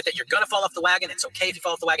just stick with it. You're going to fall off the wagon. It's okay if you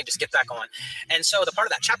fall off the wagon. Just get back on. And so the part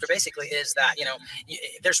of that chapter basically is that,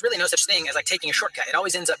 there's really no such thing as like taking a shortcut. It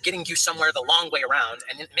always ends up getting you somewhere the long way around,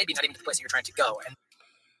 and maybe not even to the place that you're trying to go.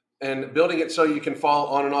 And building it so you can fall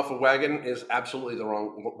on and off a wagon is absolutely the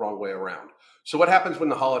wrong way around. So what happens when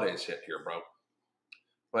the holidays hit here, bro?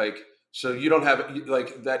 Like, so you don't have,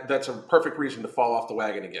 like, that's a perfect reason to fall off the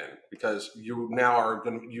wagon again, because you now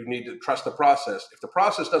you need to trust the process. If the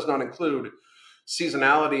process does not include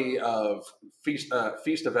seasonality of feast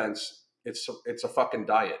events, it's a fucking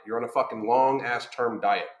diet. You're on a fucking long ass term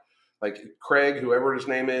diet. Like, Craig, whoever his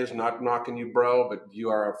name is, not knocking you, bro, but you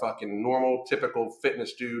are a fucking normal, typical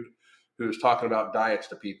fitness dude who's talking about diets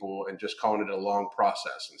to people and just calling it a long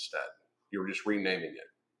process instead. You were just renaming it,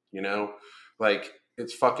 like,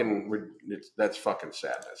 that's fucking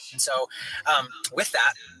sadness. And so with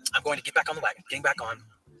that, I'm going to get back on the wagon, getting back on,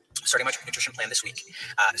 starting my nutrition plan this week,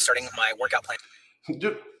 starting my workout plan.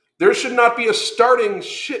 Dude, there should not be a starting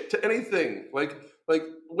shit to anything. Like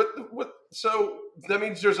what? So that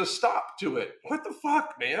means there's a stop to it. What the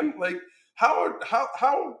fuck, man? Like, how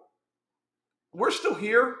we're still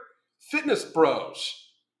here? Fitness bros.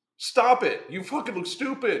 Stop it. You fucking look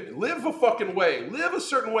stupid. Live a fucking way. Live a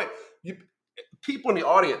certain way. People in the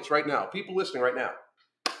audience right now, people listening right now,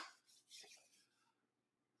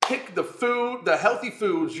 pick the healthy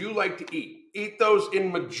foods you like to eat. Eat those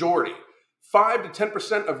in majority. 5 to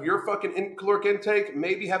 10% of your fucking caloric intake,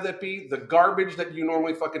 maybe have that be the garbage that you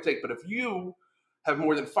normally fucking take. But if you have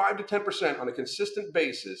more than 5 to 10% on a consistent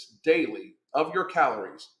basis daily of your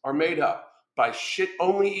calories are made up by shit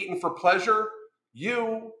only eaten for pleasure,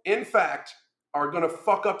 you, in fact, are going to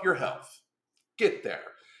fuck up your health. Get there.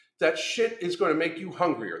 That shit is going to make you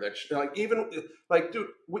hungrier. Dude,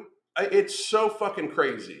 it's so fucking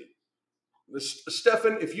crazy.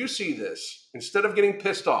 Stephan, if you see this, instead of getting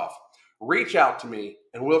pissed off, reach out to me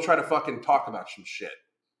and we'll try to fucking talk about some shit.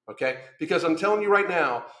 Okay? Because I'm telling you right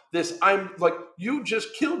now, you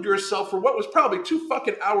just killed yourself for what was probably 2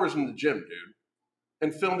 fucking hours in the gym, dude.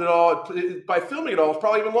 And filmed it all. By filming it all, it's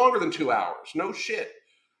probably even longer than 2 hours. No shit.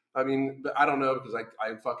 I mean, I don't know, because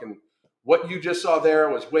I fucking, what you just saw there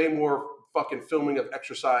was way more fucking filming of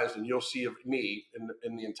exercise than you'll see of me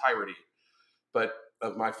in the entirety, but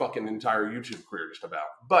of my fucking entire YouTube career, just about.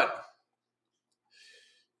 But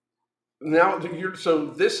now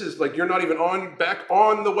this is like, you're not even back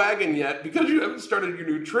on the wagon yet because you haven't started your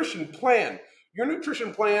nutrition plan. Your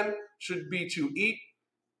nutrition plan should be to eat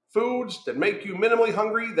foods that make you minimally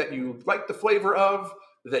hungry, that you like the flavor of,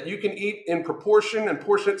 that you can eat in proportion and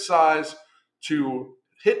portionate size to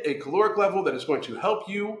hit a caloric level that is going to help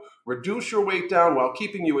you reduce your weight down while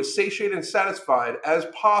keeping you as satiated and satisfied as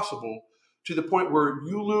possible, to the point where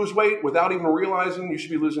you lose weight without even realizing you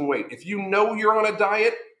should be losing weight. If you know you're on a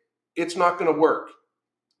diet, it's not going to work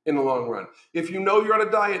in the long run. If you know you're on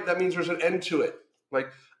a diet, that means there's an end to it.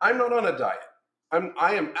 Like, I'm not on a diet.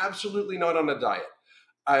 I am absolutely not on a diet.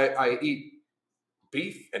 I eat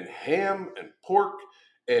beef and ham and pork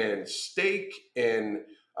and steak and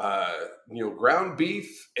ground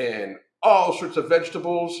beef and all sorts of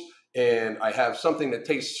vegetables, and I have something that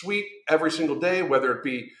tastes sweet every single day, whether it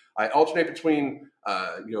be I alternate between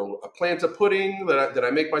a planta pudding that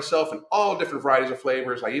I make myself in all different varieties of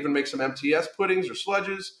flavors. I even make some MTS puddings or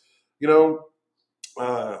sludges,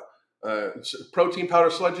 protein powder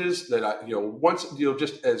sludges that I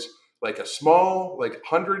just as like a small, like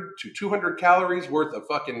 100 to 200 calories worth of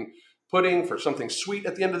fucking pudding for something sweet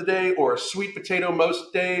at the end of the day, or a sweet potato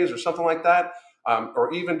most days or something like that.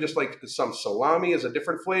 Or even just like some salami as a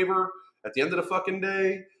different flavor at the end of the fucking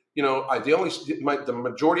day. The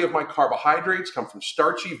majority of my carbohydrates come from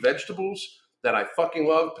starchy vegetables that I fucking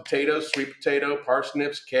love. Potatoes, sweet potato,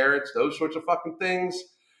 parsnips, carrots, those sorts of fucking things.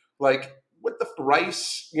 Like, what the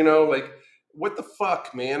rice, what the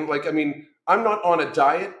fuck, man? Like, I mean, I'm not on a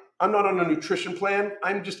diet. I'm not on a nutrition plan.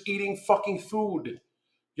 I'm just eating fucking food.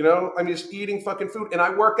 I'm just eating fucking food. And I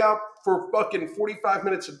work out for fucking 45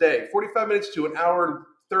 minutes a day, 45 minutes to an hour and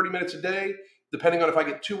 30 minutes a day, depending on if I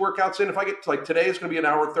get 2 workouts in. If I get, like today, it's going to be an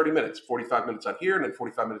hour and 30 minutes, 45 minutes on here and then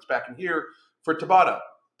 45 minutes back in here for Tabata.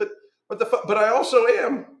 But I also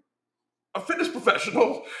am a fitness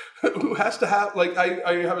professional who has to have, like,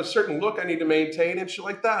 I have a certain look I need to maintain and shit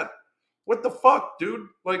like that. What the fuck, dude?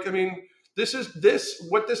 Like, I mean,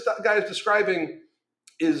 what this guy is describing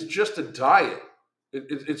is just a diet.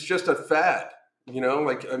 It's just a fad,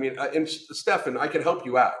 and Stephan, I can help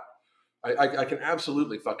you out. I can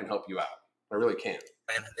absolutely fucking help you out. I really can.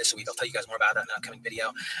 And this week, I'll tell you guys more about it in an upcoming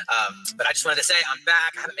video. But I just wanted to say I'm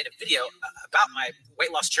back. I haven't made a video about my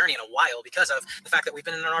weight loss journey in a while because of the fact that we've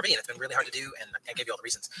been in an RV and it's been really hard to do, and I can't give you all the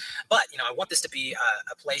reasons. But, I want this to be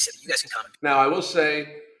a place that you guys can come. Now, I will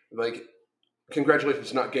say, like,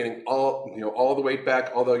 congratulations on not gaining all the weight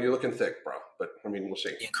back, although you're looking thick, bro. But I mean, we'll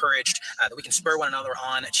see. Be encouraged that we can spur one another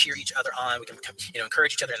on, cheer each other on. We can,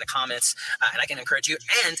 encourage each other in the comments, and I can encourage you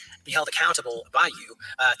and be held accountable by you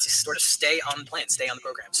to sort of stay on the plan, stay on the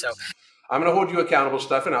program. So I'm going to hold you accountable,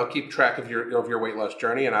 Stephan. I'll keep track of your weight loss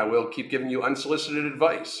journey, and I will keep giving you unsolicited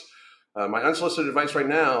advice. My unsolicited advice right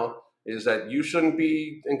now is that you shouldn't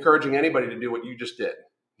be encouraging anybody to do what you just did.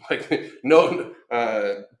 Like, no,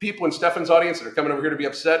 people in Stephan's audience that are coming over here to be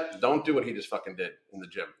upset, don't do what he just fucking did in the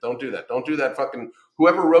gym. Don't do that. Don't do that. Fucking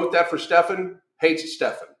whoever wrote that for Stephan hates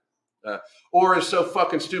Stephan, or is so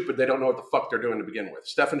fucking stupid they don't know what the fuck they're doing to begin with.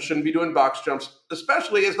 Stephan shouldn't be doing box jumps,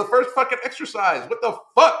 especially as the first fucking exercise. What the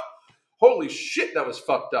fuck? Holy shit, that was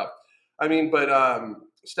fucked up. I mean, but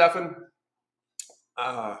Stephan,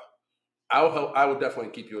 I will definitely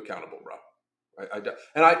keep you accountable, bro.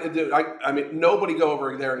 I mean, nobody go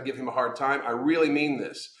over there and give him a hard time. I really mean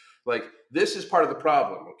this. Like, this is part of the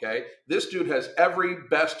problem, okay? This dude has every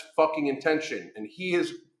best fucking intention, and he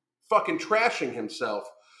is fucking trashing himself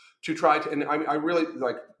to try to, and I really,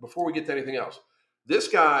 like, before we get to anything else, this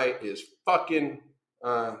guy is fucking,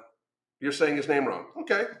 you're saying his name wrong.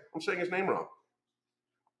 Okay, I'm saying his name wrong.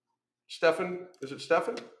 Stephan, is it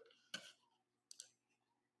Stephan?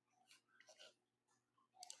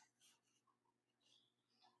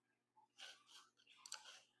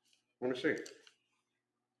 Let me see.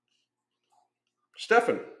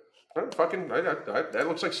 Stephan. That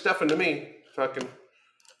looks like Stephan to me. Fucking.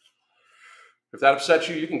 If that upsets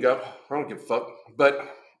you, you can go. I don't give a fuck. But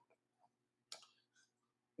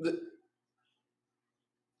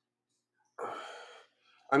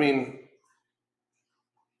I mean,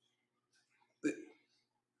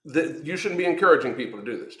 you shouldn't be encouraging people to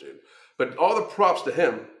do this, dude. But all the props to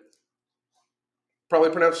him. Probably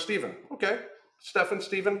pronounced Stephen. Okay. Stephan,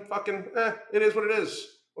 Stephen, fucking, it is what it is.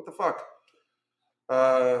 What the fuck?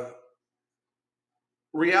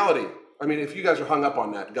 Reality. I mean, if you guys are hung up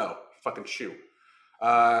on that, go. Fucking shoot.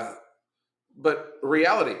 But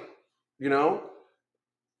reality, you know,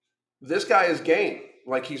 this guy is game.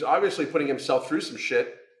 Like, he's obviously putting himself through some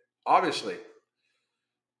shit. Obviously.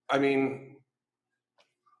 I mean,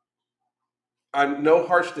 I'm no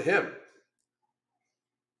harsh to him.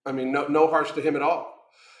 I mean, no harsh to him at all.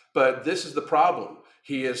 But this is the problem.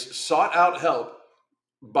 He has sought out help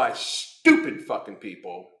by stupid fucking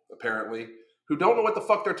people, apparently, who don't know what the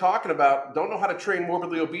fuck they're talking about, don't know how to train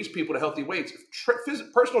morbidly obese people to healthy weights.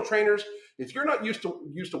 Personal trainers, if you're not used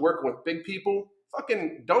to working with big people,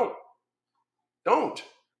 fucking don't.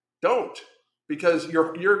 Because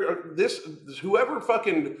whoever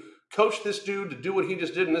fucking coached this dude to do what he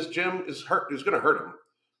just did in this gym is going to hurt him.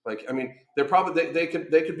 Like, I mean, they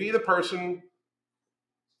could be the person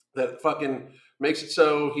that fucking makes it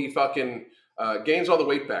so he fucking gains all the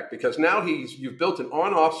weight back, because now you've built an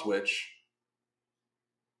on-off switch,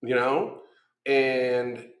 you know,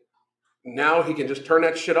 and now he can just turn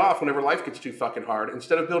that shit off whenever life gets too fucking hard,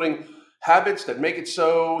 instead of building habits that make it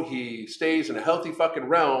so he stays in a healthy fucking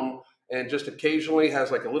realm and just occasionally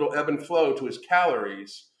has like a little ebb and flow to his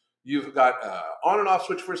calories. You've got on and off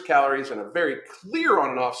switch for his calories and a very clear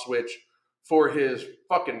on and off switch for his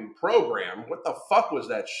fucking program. What the fuck was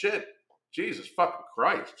that shit? Jesus fucking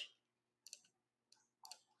Christ.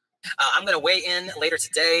 I'm going to weigh in later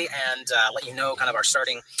today and let you know kind of our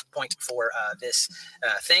starting point for this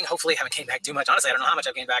thing. Hopefully I haven't gained back too much. Honestly, I don't know how much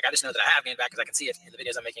I've gained back. I just know that I have gained back because I can see it in the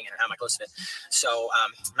videos I'm making and how am I close to it. So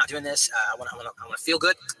I'm not doing this. I want to feel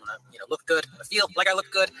good. I want to look good. I want to feel like I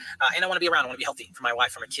look good. And I want to be around. I want to be healthy for my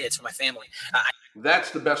wife, for my kids, for my family.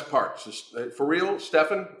 That's the best part. So, for real,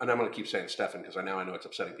 Stephan, and I'm going to keep saying Stephan because I know it's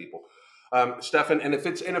upsetting people. Stephan, and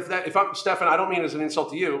if I'm Stephan, I don't mean it as an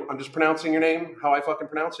insult to you. I'm just pronouncing your name how I fucking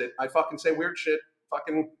pronounce it. I fucking say weird shit.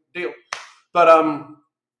 Fucking deal. But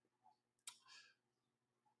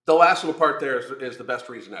the last little part there is the best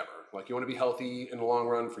reason ever. Like, you want to be healthy in the long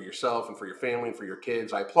run for yourself and for your family and for your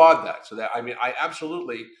kids. I applaud that. So that, I mean, I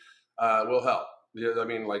absolutely will help. I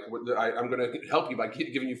mean, like, I'm going to help you by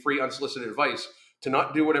giving you free unsolicited advice to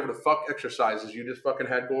not do whatever the fuck exercises you just fucking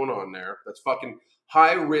had going on there. That's fucking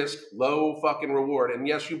high risk, low fucking reward. And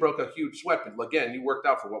yes, you broke a huge sweat, but again, you worked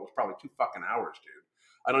out for what was probably 2 fucking hours, dude.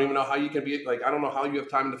 I don't even know how you can be like, I don't know how you have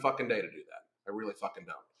time in the fucking day to do that. I really fucking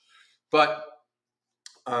don't. But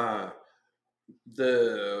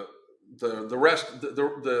the rest,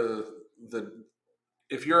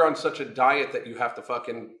 if you're on such a diet that you have to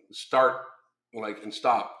fucking start like and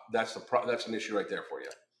stop, that's an issue right there for you.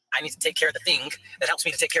 I need to take care of the thing that helps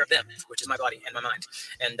me to take care of them, which is my body and my mind.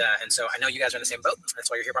 And so I know you guys are in the same boat.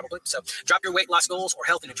 That's why you're here probably. So drop your weight loss goals or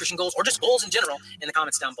health and nutrition goals or just goals in general in the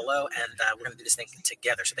comments down below. And we're going to do this thing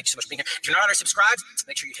together. So thank you so much for being here. If you're not already subscribed,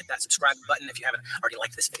 make sure you hit that subscribe button. If you haven't already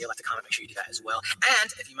liked this video, left a comment, make sure you do that as well.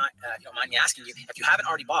 And if you don't mind me asking you, if you haven't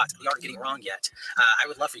already bought The Art of Getting Wrong Yet, I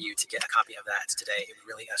would love for you to get a copy of that today. It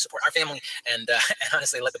would really support our family and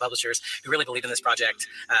honestly let the publishers who really believe in this project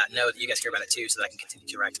know that you guys care about it too, so that I can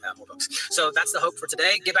continue to write more books. So that's the hope for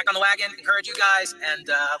today. Get back on the wagon, encourage you guys, and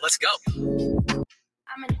let's go.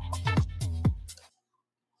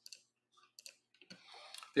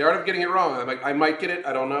 The Art of Getting It Wrong. I might get it.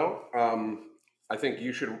 I don't know. I think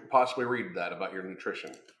you should possibly read that about your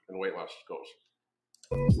nutrition and weight loss goals.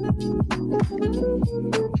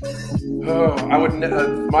 Oh, I would.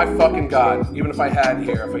 My fucking God! Even if I had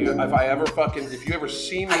hair, if you ever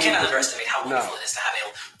see me, I cannot underestimate how wonderful it is to have a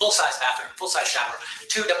full-size bathroom, full-size shower,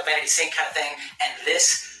 2 double vanity sink kind of thing, and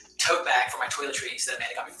this tote bag for my toiletries that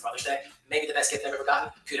Amanda got me for Father's Day. Maybe the best gift I've ever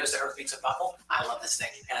gotten. Kudos to her for being so thoughtful. I love this thing,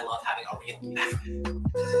 and I love having a real bathroom.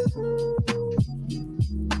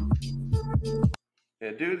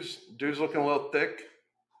 Yeah, dude's looking a little thick.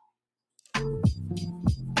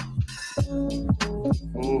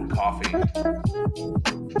 Ooh, coffee.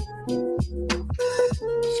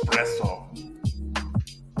 Espresso.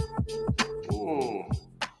 Ooh.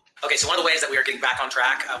 Okay, so one of the ways that we are getting back on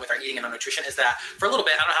track with our eating and our nutrition is that for a little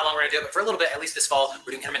bit, I don't know how long we're going to do it, but for a little bit, at least this fall,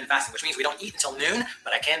 we're doing intermittent fasting, which means we don't eat until noon,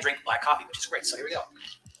 but I can drink black coffee, which is great. So here we go.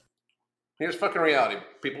 Here's fucking reality,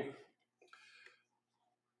 people.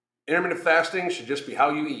 intermittent fasting should just be how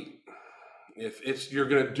you eat. If you're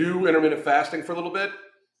going to do intermittent fasting for a little bit,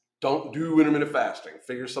 don't do intermittent fasting.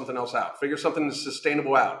 Figure something else out. Figure something that's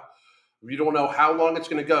sustainable out. You don't know how long it's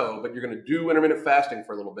going to go, but you're going to do intermittent fasting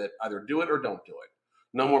for a little bit. Either do it or don't do it.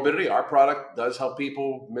 No Morbidity, our product does help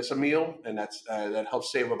people miss a meal, and that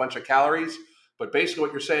helps save a bunch of calories. But basically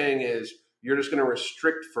what you're saying is you're just going to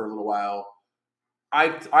restrict for a little while.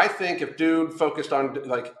 I think if dude focused on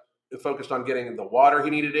getting the water he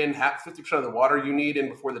needed in, 50% of the water you need in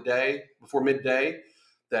before midday,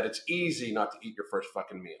 that it's easy not to eat your first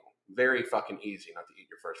fucking meal. Very fucking easy not to eat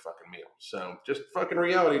your first fucking meal. So just fucking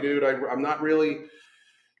reality, dude. I'm not really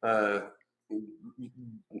I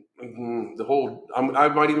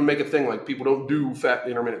might even make a thing like people don't do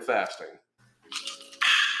intermittent fasting.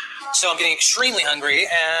 So I'm getting extremely hungry,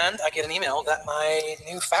 and I get an email that my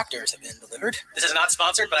new factors have been delivered. This is not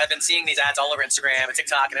sponsored, but I've been seeing these ads all over Instagram and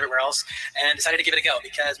TikTok and everywhere else, and decided to give it a go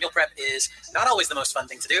because meal prep is not always the most fun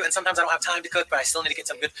thing to do, and sometimes I don't have time to cook, but I still need to get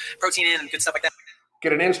some good protein in and good stuff like that.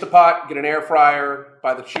 Get an Instapot, get an air fryer,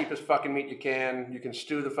 buy the cheapest fucking meat you can. You can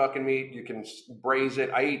stew the fucking meat, you can braise it.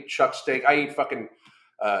 I eat chuck steak, I eat fucking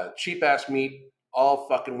cheap ass meat all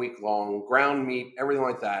fucking week long, ground meat, everything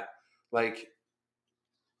like that. Like,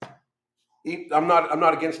 I'm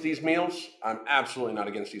not against these meals. I'm absolutely not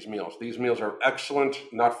against these meals. These meals are excellent.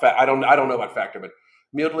 I don't know about Factor, but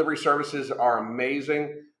meal delivery services are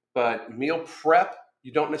amazing. But meal prep,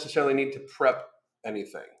 you don't necessarily need to prep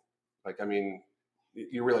anything. Like, I mean,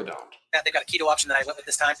 you really don't. They've got a keto option that I went with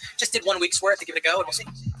this time. Just did 1 week's worth to give it a go, and we'll see.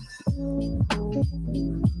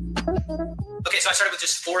 Okay, so I started with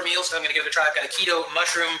just 4 meals, so I'm going to give it a try. I've got a keto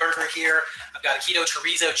mushroom burger here. I've got a keto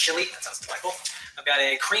chorizo chili. That sounds delightful. I've got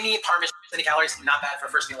a creamy parmesan, 20 calories, not bad for a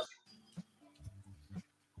first meal.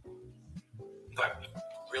 Okay,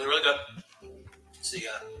 really, really good. It's the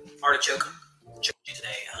artichoke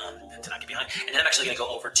today to not get behind. And then I'm actually going to go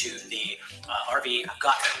over to the RV. I've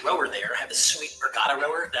got a rower there. I have this sweet Regatta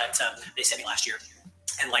rower that they sent me last year.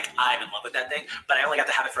 And like, I'm in love with that thing, but I only got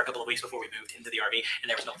to have it for a couple of weeks before we moved into the RV, and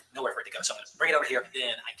there was nowhere for it to go. So I'm going to bring it over here.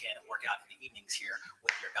 Then I can work out in the evenings here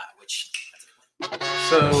with your guy, which that's a good one.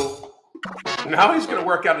 So now he's going to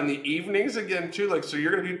work out in the evenings again too. Like, so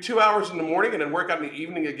you're going to do 2 hours in the morning and then work out in the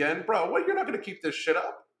evening again, bro. What? You're not going to keep this shit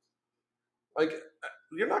up. Like,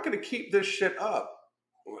 you're not going to keep this shit up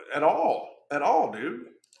at all, dude.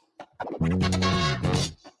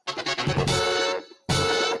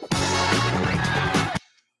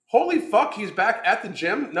 Holy fuck, he's back at the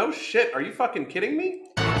gym? No shit. Are you fucking kidding me?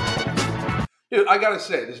 Dude, I gotta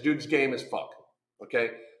say, this dude's game is fuck.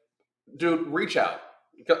 Okay? Dude, reach out.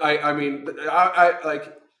 I mean,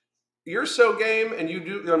 like, you're so game and you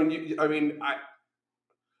do,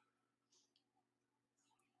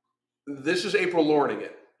 this is April Lorning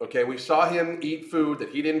it. Okay? We saw him eat food that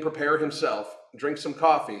he didn't prepare himself, drink some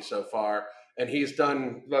coffee so far, and he's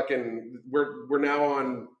done fucking, we're now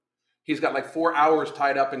on, he's got like 4 hours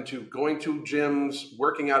tied up into going to gyms,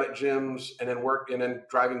 working out at gyms, and then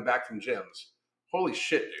driving back from gyms. Holy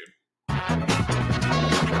shit, dude.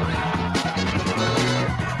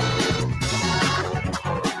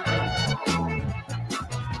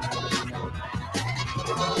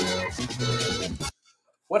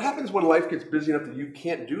 What happens when life gets busy enough that you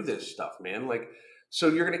can't do this stuff, man? Like, so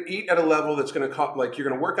you're going to eat at a level that's going to you're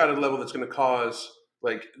going to work out at a level that's going to cause,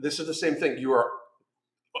 like, this is the same thing. You are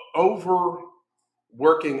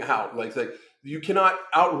overworking out. Like you cannot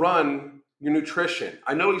outrun your nutrition.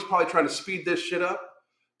 I know he's probably trying to speed this shit up,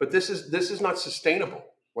 but this is not sustainable.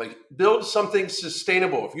 Like, build something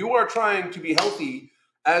sustainable. If you are trying to be healthy,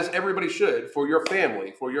 as everybody should, for your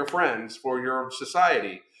family, for your friends, for your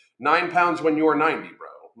society, 9 pounds when you're 90, bro.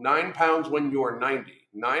 9 pounds when you're 90.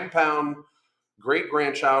 9-pound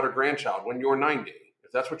great-grandchild or grandchild when you're 90.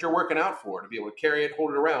 If that's what you're working out for, to be able to carry it,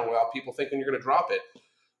 hold it around without people thinking you're going to drop it,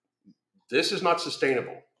 this is not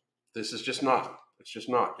sustainable. This is just not. It's just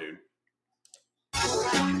not, dude.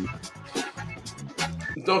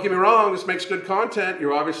 Don't get me wrong, this makes good content.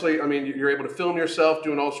 You're obviously, you're able to film yourself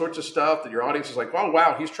doing all sorts of stuff that your audience is like, oh,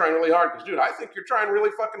 wow, he's trying really hard. Because, dude, I think you're trying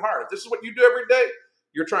really fucking hard. If this is what you do every day,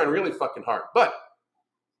 you're trying really fucking hard. But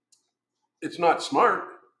it's not smart.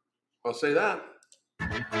 I'll say that.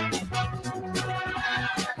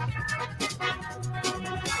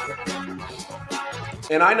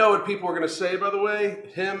 And I know what people are going to say, by the way.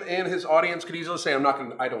 Him and his audience could easily say, I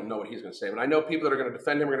don't know what he's going to say, but I know people that are going to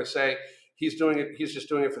defend him are going to say, he's just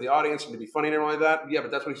doing it for the audience and to be funny and everything like that. Yeah,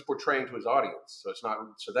 but that's what he's portraying to his audience.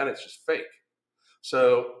 So then it's just fake.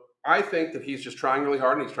 So I think that he's just trying really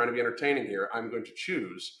hard and he's trying to be entertaining here. I'm going to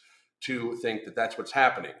choose to think that that's what's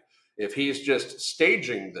happening. If he's just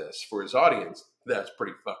staging this for his audience, that's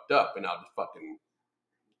pretty fucked up, and I'll just fucking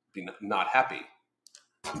be not happy.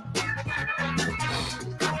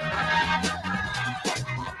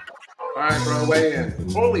 All right, bro, weigh in.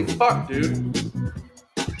 Holy fuck, dude.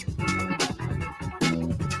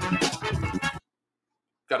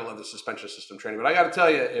 Gotta love the suspension system training. But I gotta tell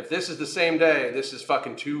you, if this is the same day, this is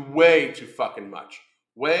fucking way too fucking much.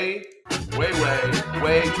 Way too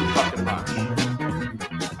fucking much.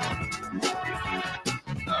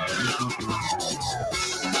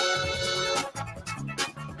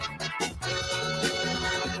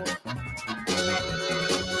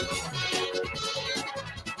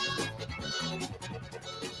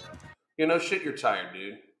 You know, shit, you're tired,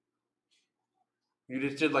 dude. You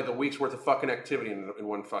just did like a week's worth of fucking activity in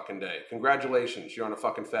one fucking day. Congratulations, you're on a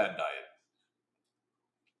fucking fad diet.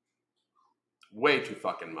 Way too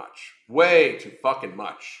fucking much. Way too fucking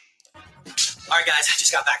much. All right, guys, I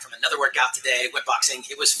just got back from another workout today. Went boxing.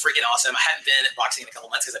 It was freaking awesome. I hadn't been boxing in a couple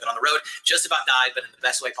months because I've been on the road. Just about died, but in the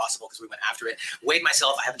best way possible because we went after it. Weighed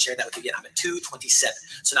myself. I haven't shared that with you yet. I'm at 227.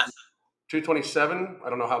 So not 227. I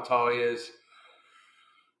don't know how tall he is.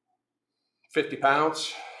 50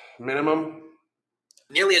 pounds minimum.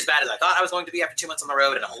 nearly as bad as I thought I was going to be after 2 months on the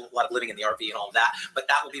road and a whole lot of living in the RV and all of that. But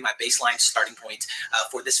that will be my baseline starting point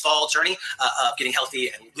for this fall journey of getting healthy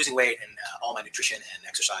and losing weight and all my nutrition and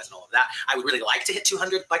exercise and all of that. I would really like to hit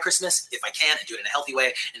 200 by Christmas if I can and do it in a healthy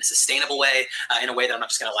way, in a sustainable way, in a way that I'm not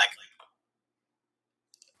just going to like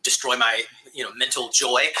destroy my mental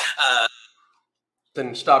joy.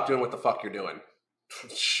 Then stop doing what the fuck you're doing.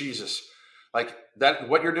 Jesus. Like that,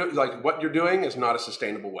 what you're doing is not a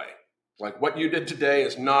sustainable way. Like what you did today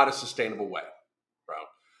is not a sustainable way, bro.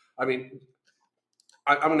 I mean,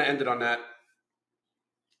 I'm going to end it on that.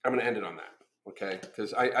 I'm going to end it on that. Okay.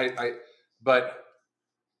 Because but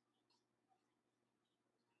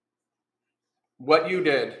what you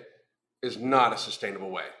did is not a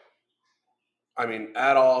sustainable way. I mean,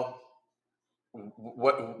 at all.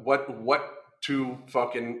 What to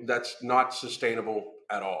fucking, that's not sustainable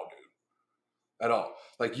at all, dude. At all.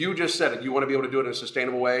 Like you just said it, you want to be able to do it in a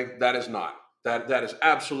sustainable way. That is not. That is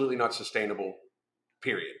absolutely not sustainable,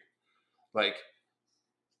 period. Like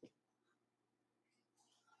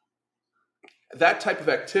that type of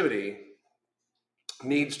activity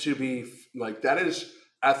needs to be like, that is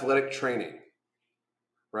athletic training,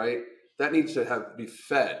 right? That needs to be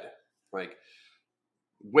fed like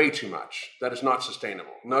way too much. That is not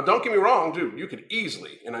sustainable. Now, don't get me wrong, dude. You could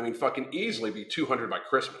easily, and I mean fucking easily, be 200 by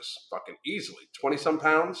Christmas. Fucking easily. 20-some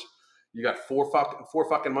pounds. You got four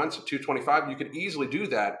fucking months at 225. You could easily do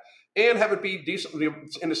that and have it be decently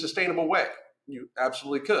in a sustainable way. You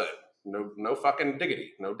absolutely could. No fucking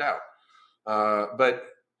diggity. No doubt. But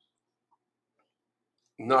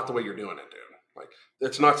not the way you're doing it, dude. Like,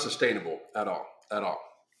 it's not sustainable at all. At all.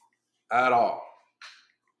 At all.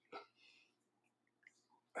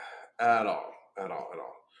 At all. At all. At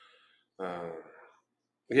all.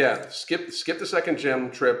 Yeah, skip the second gym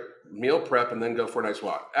trip, meal prep, and then go for a nice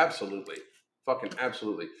walk. Absolutely. Fucking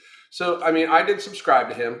absolutely. So, I mean, I did subscribe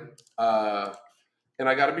to him, and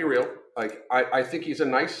I got to be real. Like, I think he's a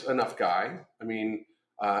nice enough guy. I mean,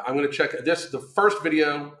 I'm going to check this. The first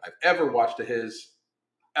video I've ever watched of his,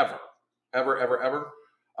 ever. I'm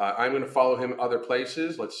going to follow him other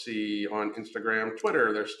places. Let's see, on Instagram,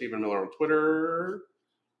 Twitter. There's Stephen Miller on Twitter.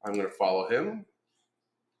 I'm going to follow him.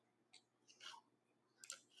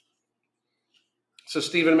 So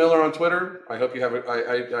Stephen Miller on Twitter. I hope you have it.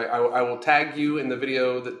 I will tag you in the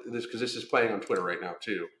video because this is playing on Twitter right now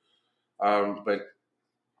too. But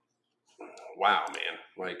wow, man,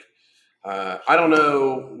 like I don't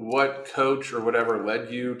know what coach or whatever led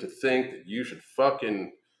you to think that you should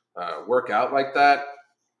fucking work out like that.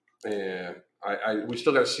 And we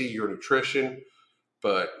still got to see your nutrition,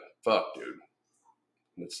 but fuck, dude,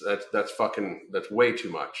 that's way too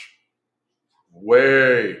much.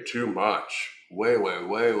 Way too much. Way too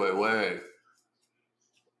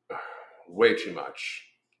much.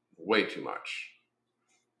 Way too much.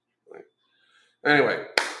 Anyway,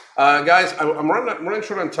 guys, I'm running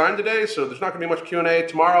short on time today, so there's not going to be much Q&A.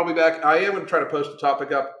 Tomorrow I'll be back. I am going to try to post a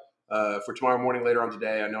topic up for tomorrow morning later on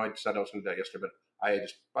today. I know I said I was going to do that yesterday, but I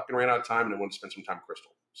just fucking ran out of time and I wanted to spend some time with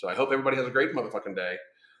Crystal. So I hope everybody has a great motherfucking day.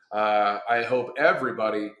 I hope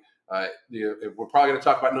everybody... we're probably going to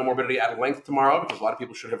talk about no morbidity at length tomorrow because a lot of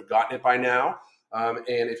people should have gotten it by now. And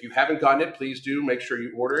if you haven't gotten it, please do make sure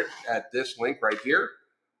you order it at this link right here.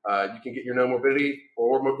 You can get your no morbidity,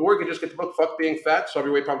 or you can just get the book "Fuck Being Fat: Solve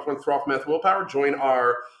Your Weight Problems One Throw Off Meth Willpower." Join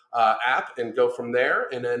our app and go from there,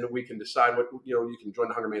 and then we can decide what you can join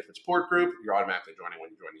the Hunger Management Support Group. You're automatically joining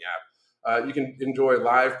when you join the app. You can enjoy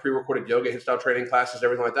live pre-recorded yoga, hit style training classes,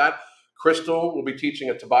 everything like that. Crystal will be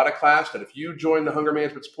teaching a Tabata class that if you join the Hunger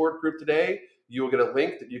Management Support Group today, you will get a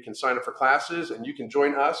link that you can sign up for classes, and you can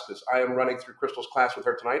join us because I am running through Crystal's class with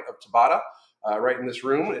her tonight of Tabata right in this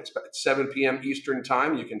room. It's at 7 p.m. Eastern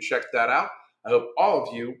time. You can check that out. I hope all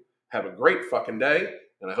of you have a great fucking day,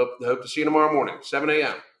 and I hope to see you tomorrow morning, 7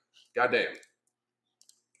 a.m. Goddamn.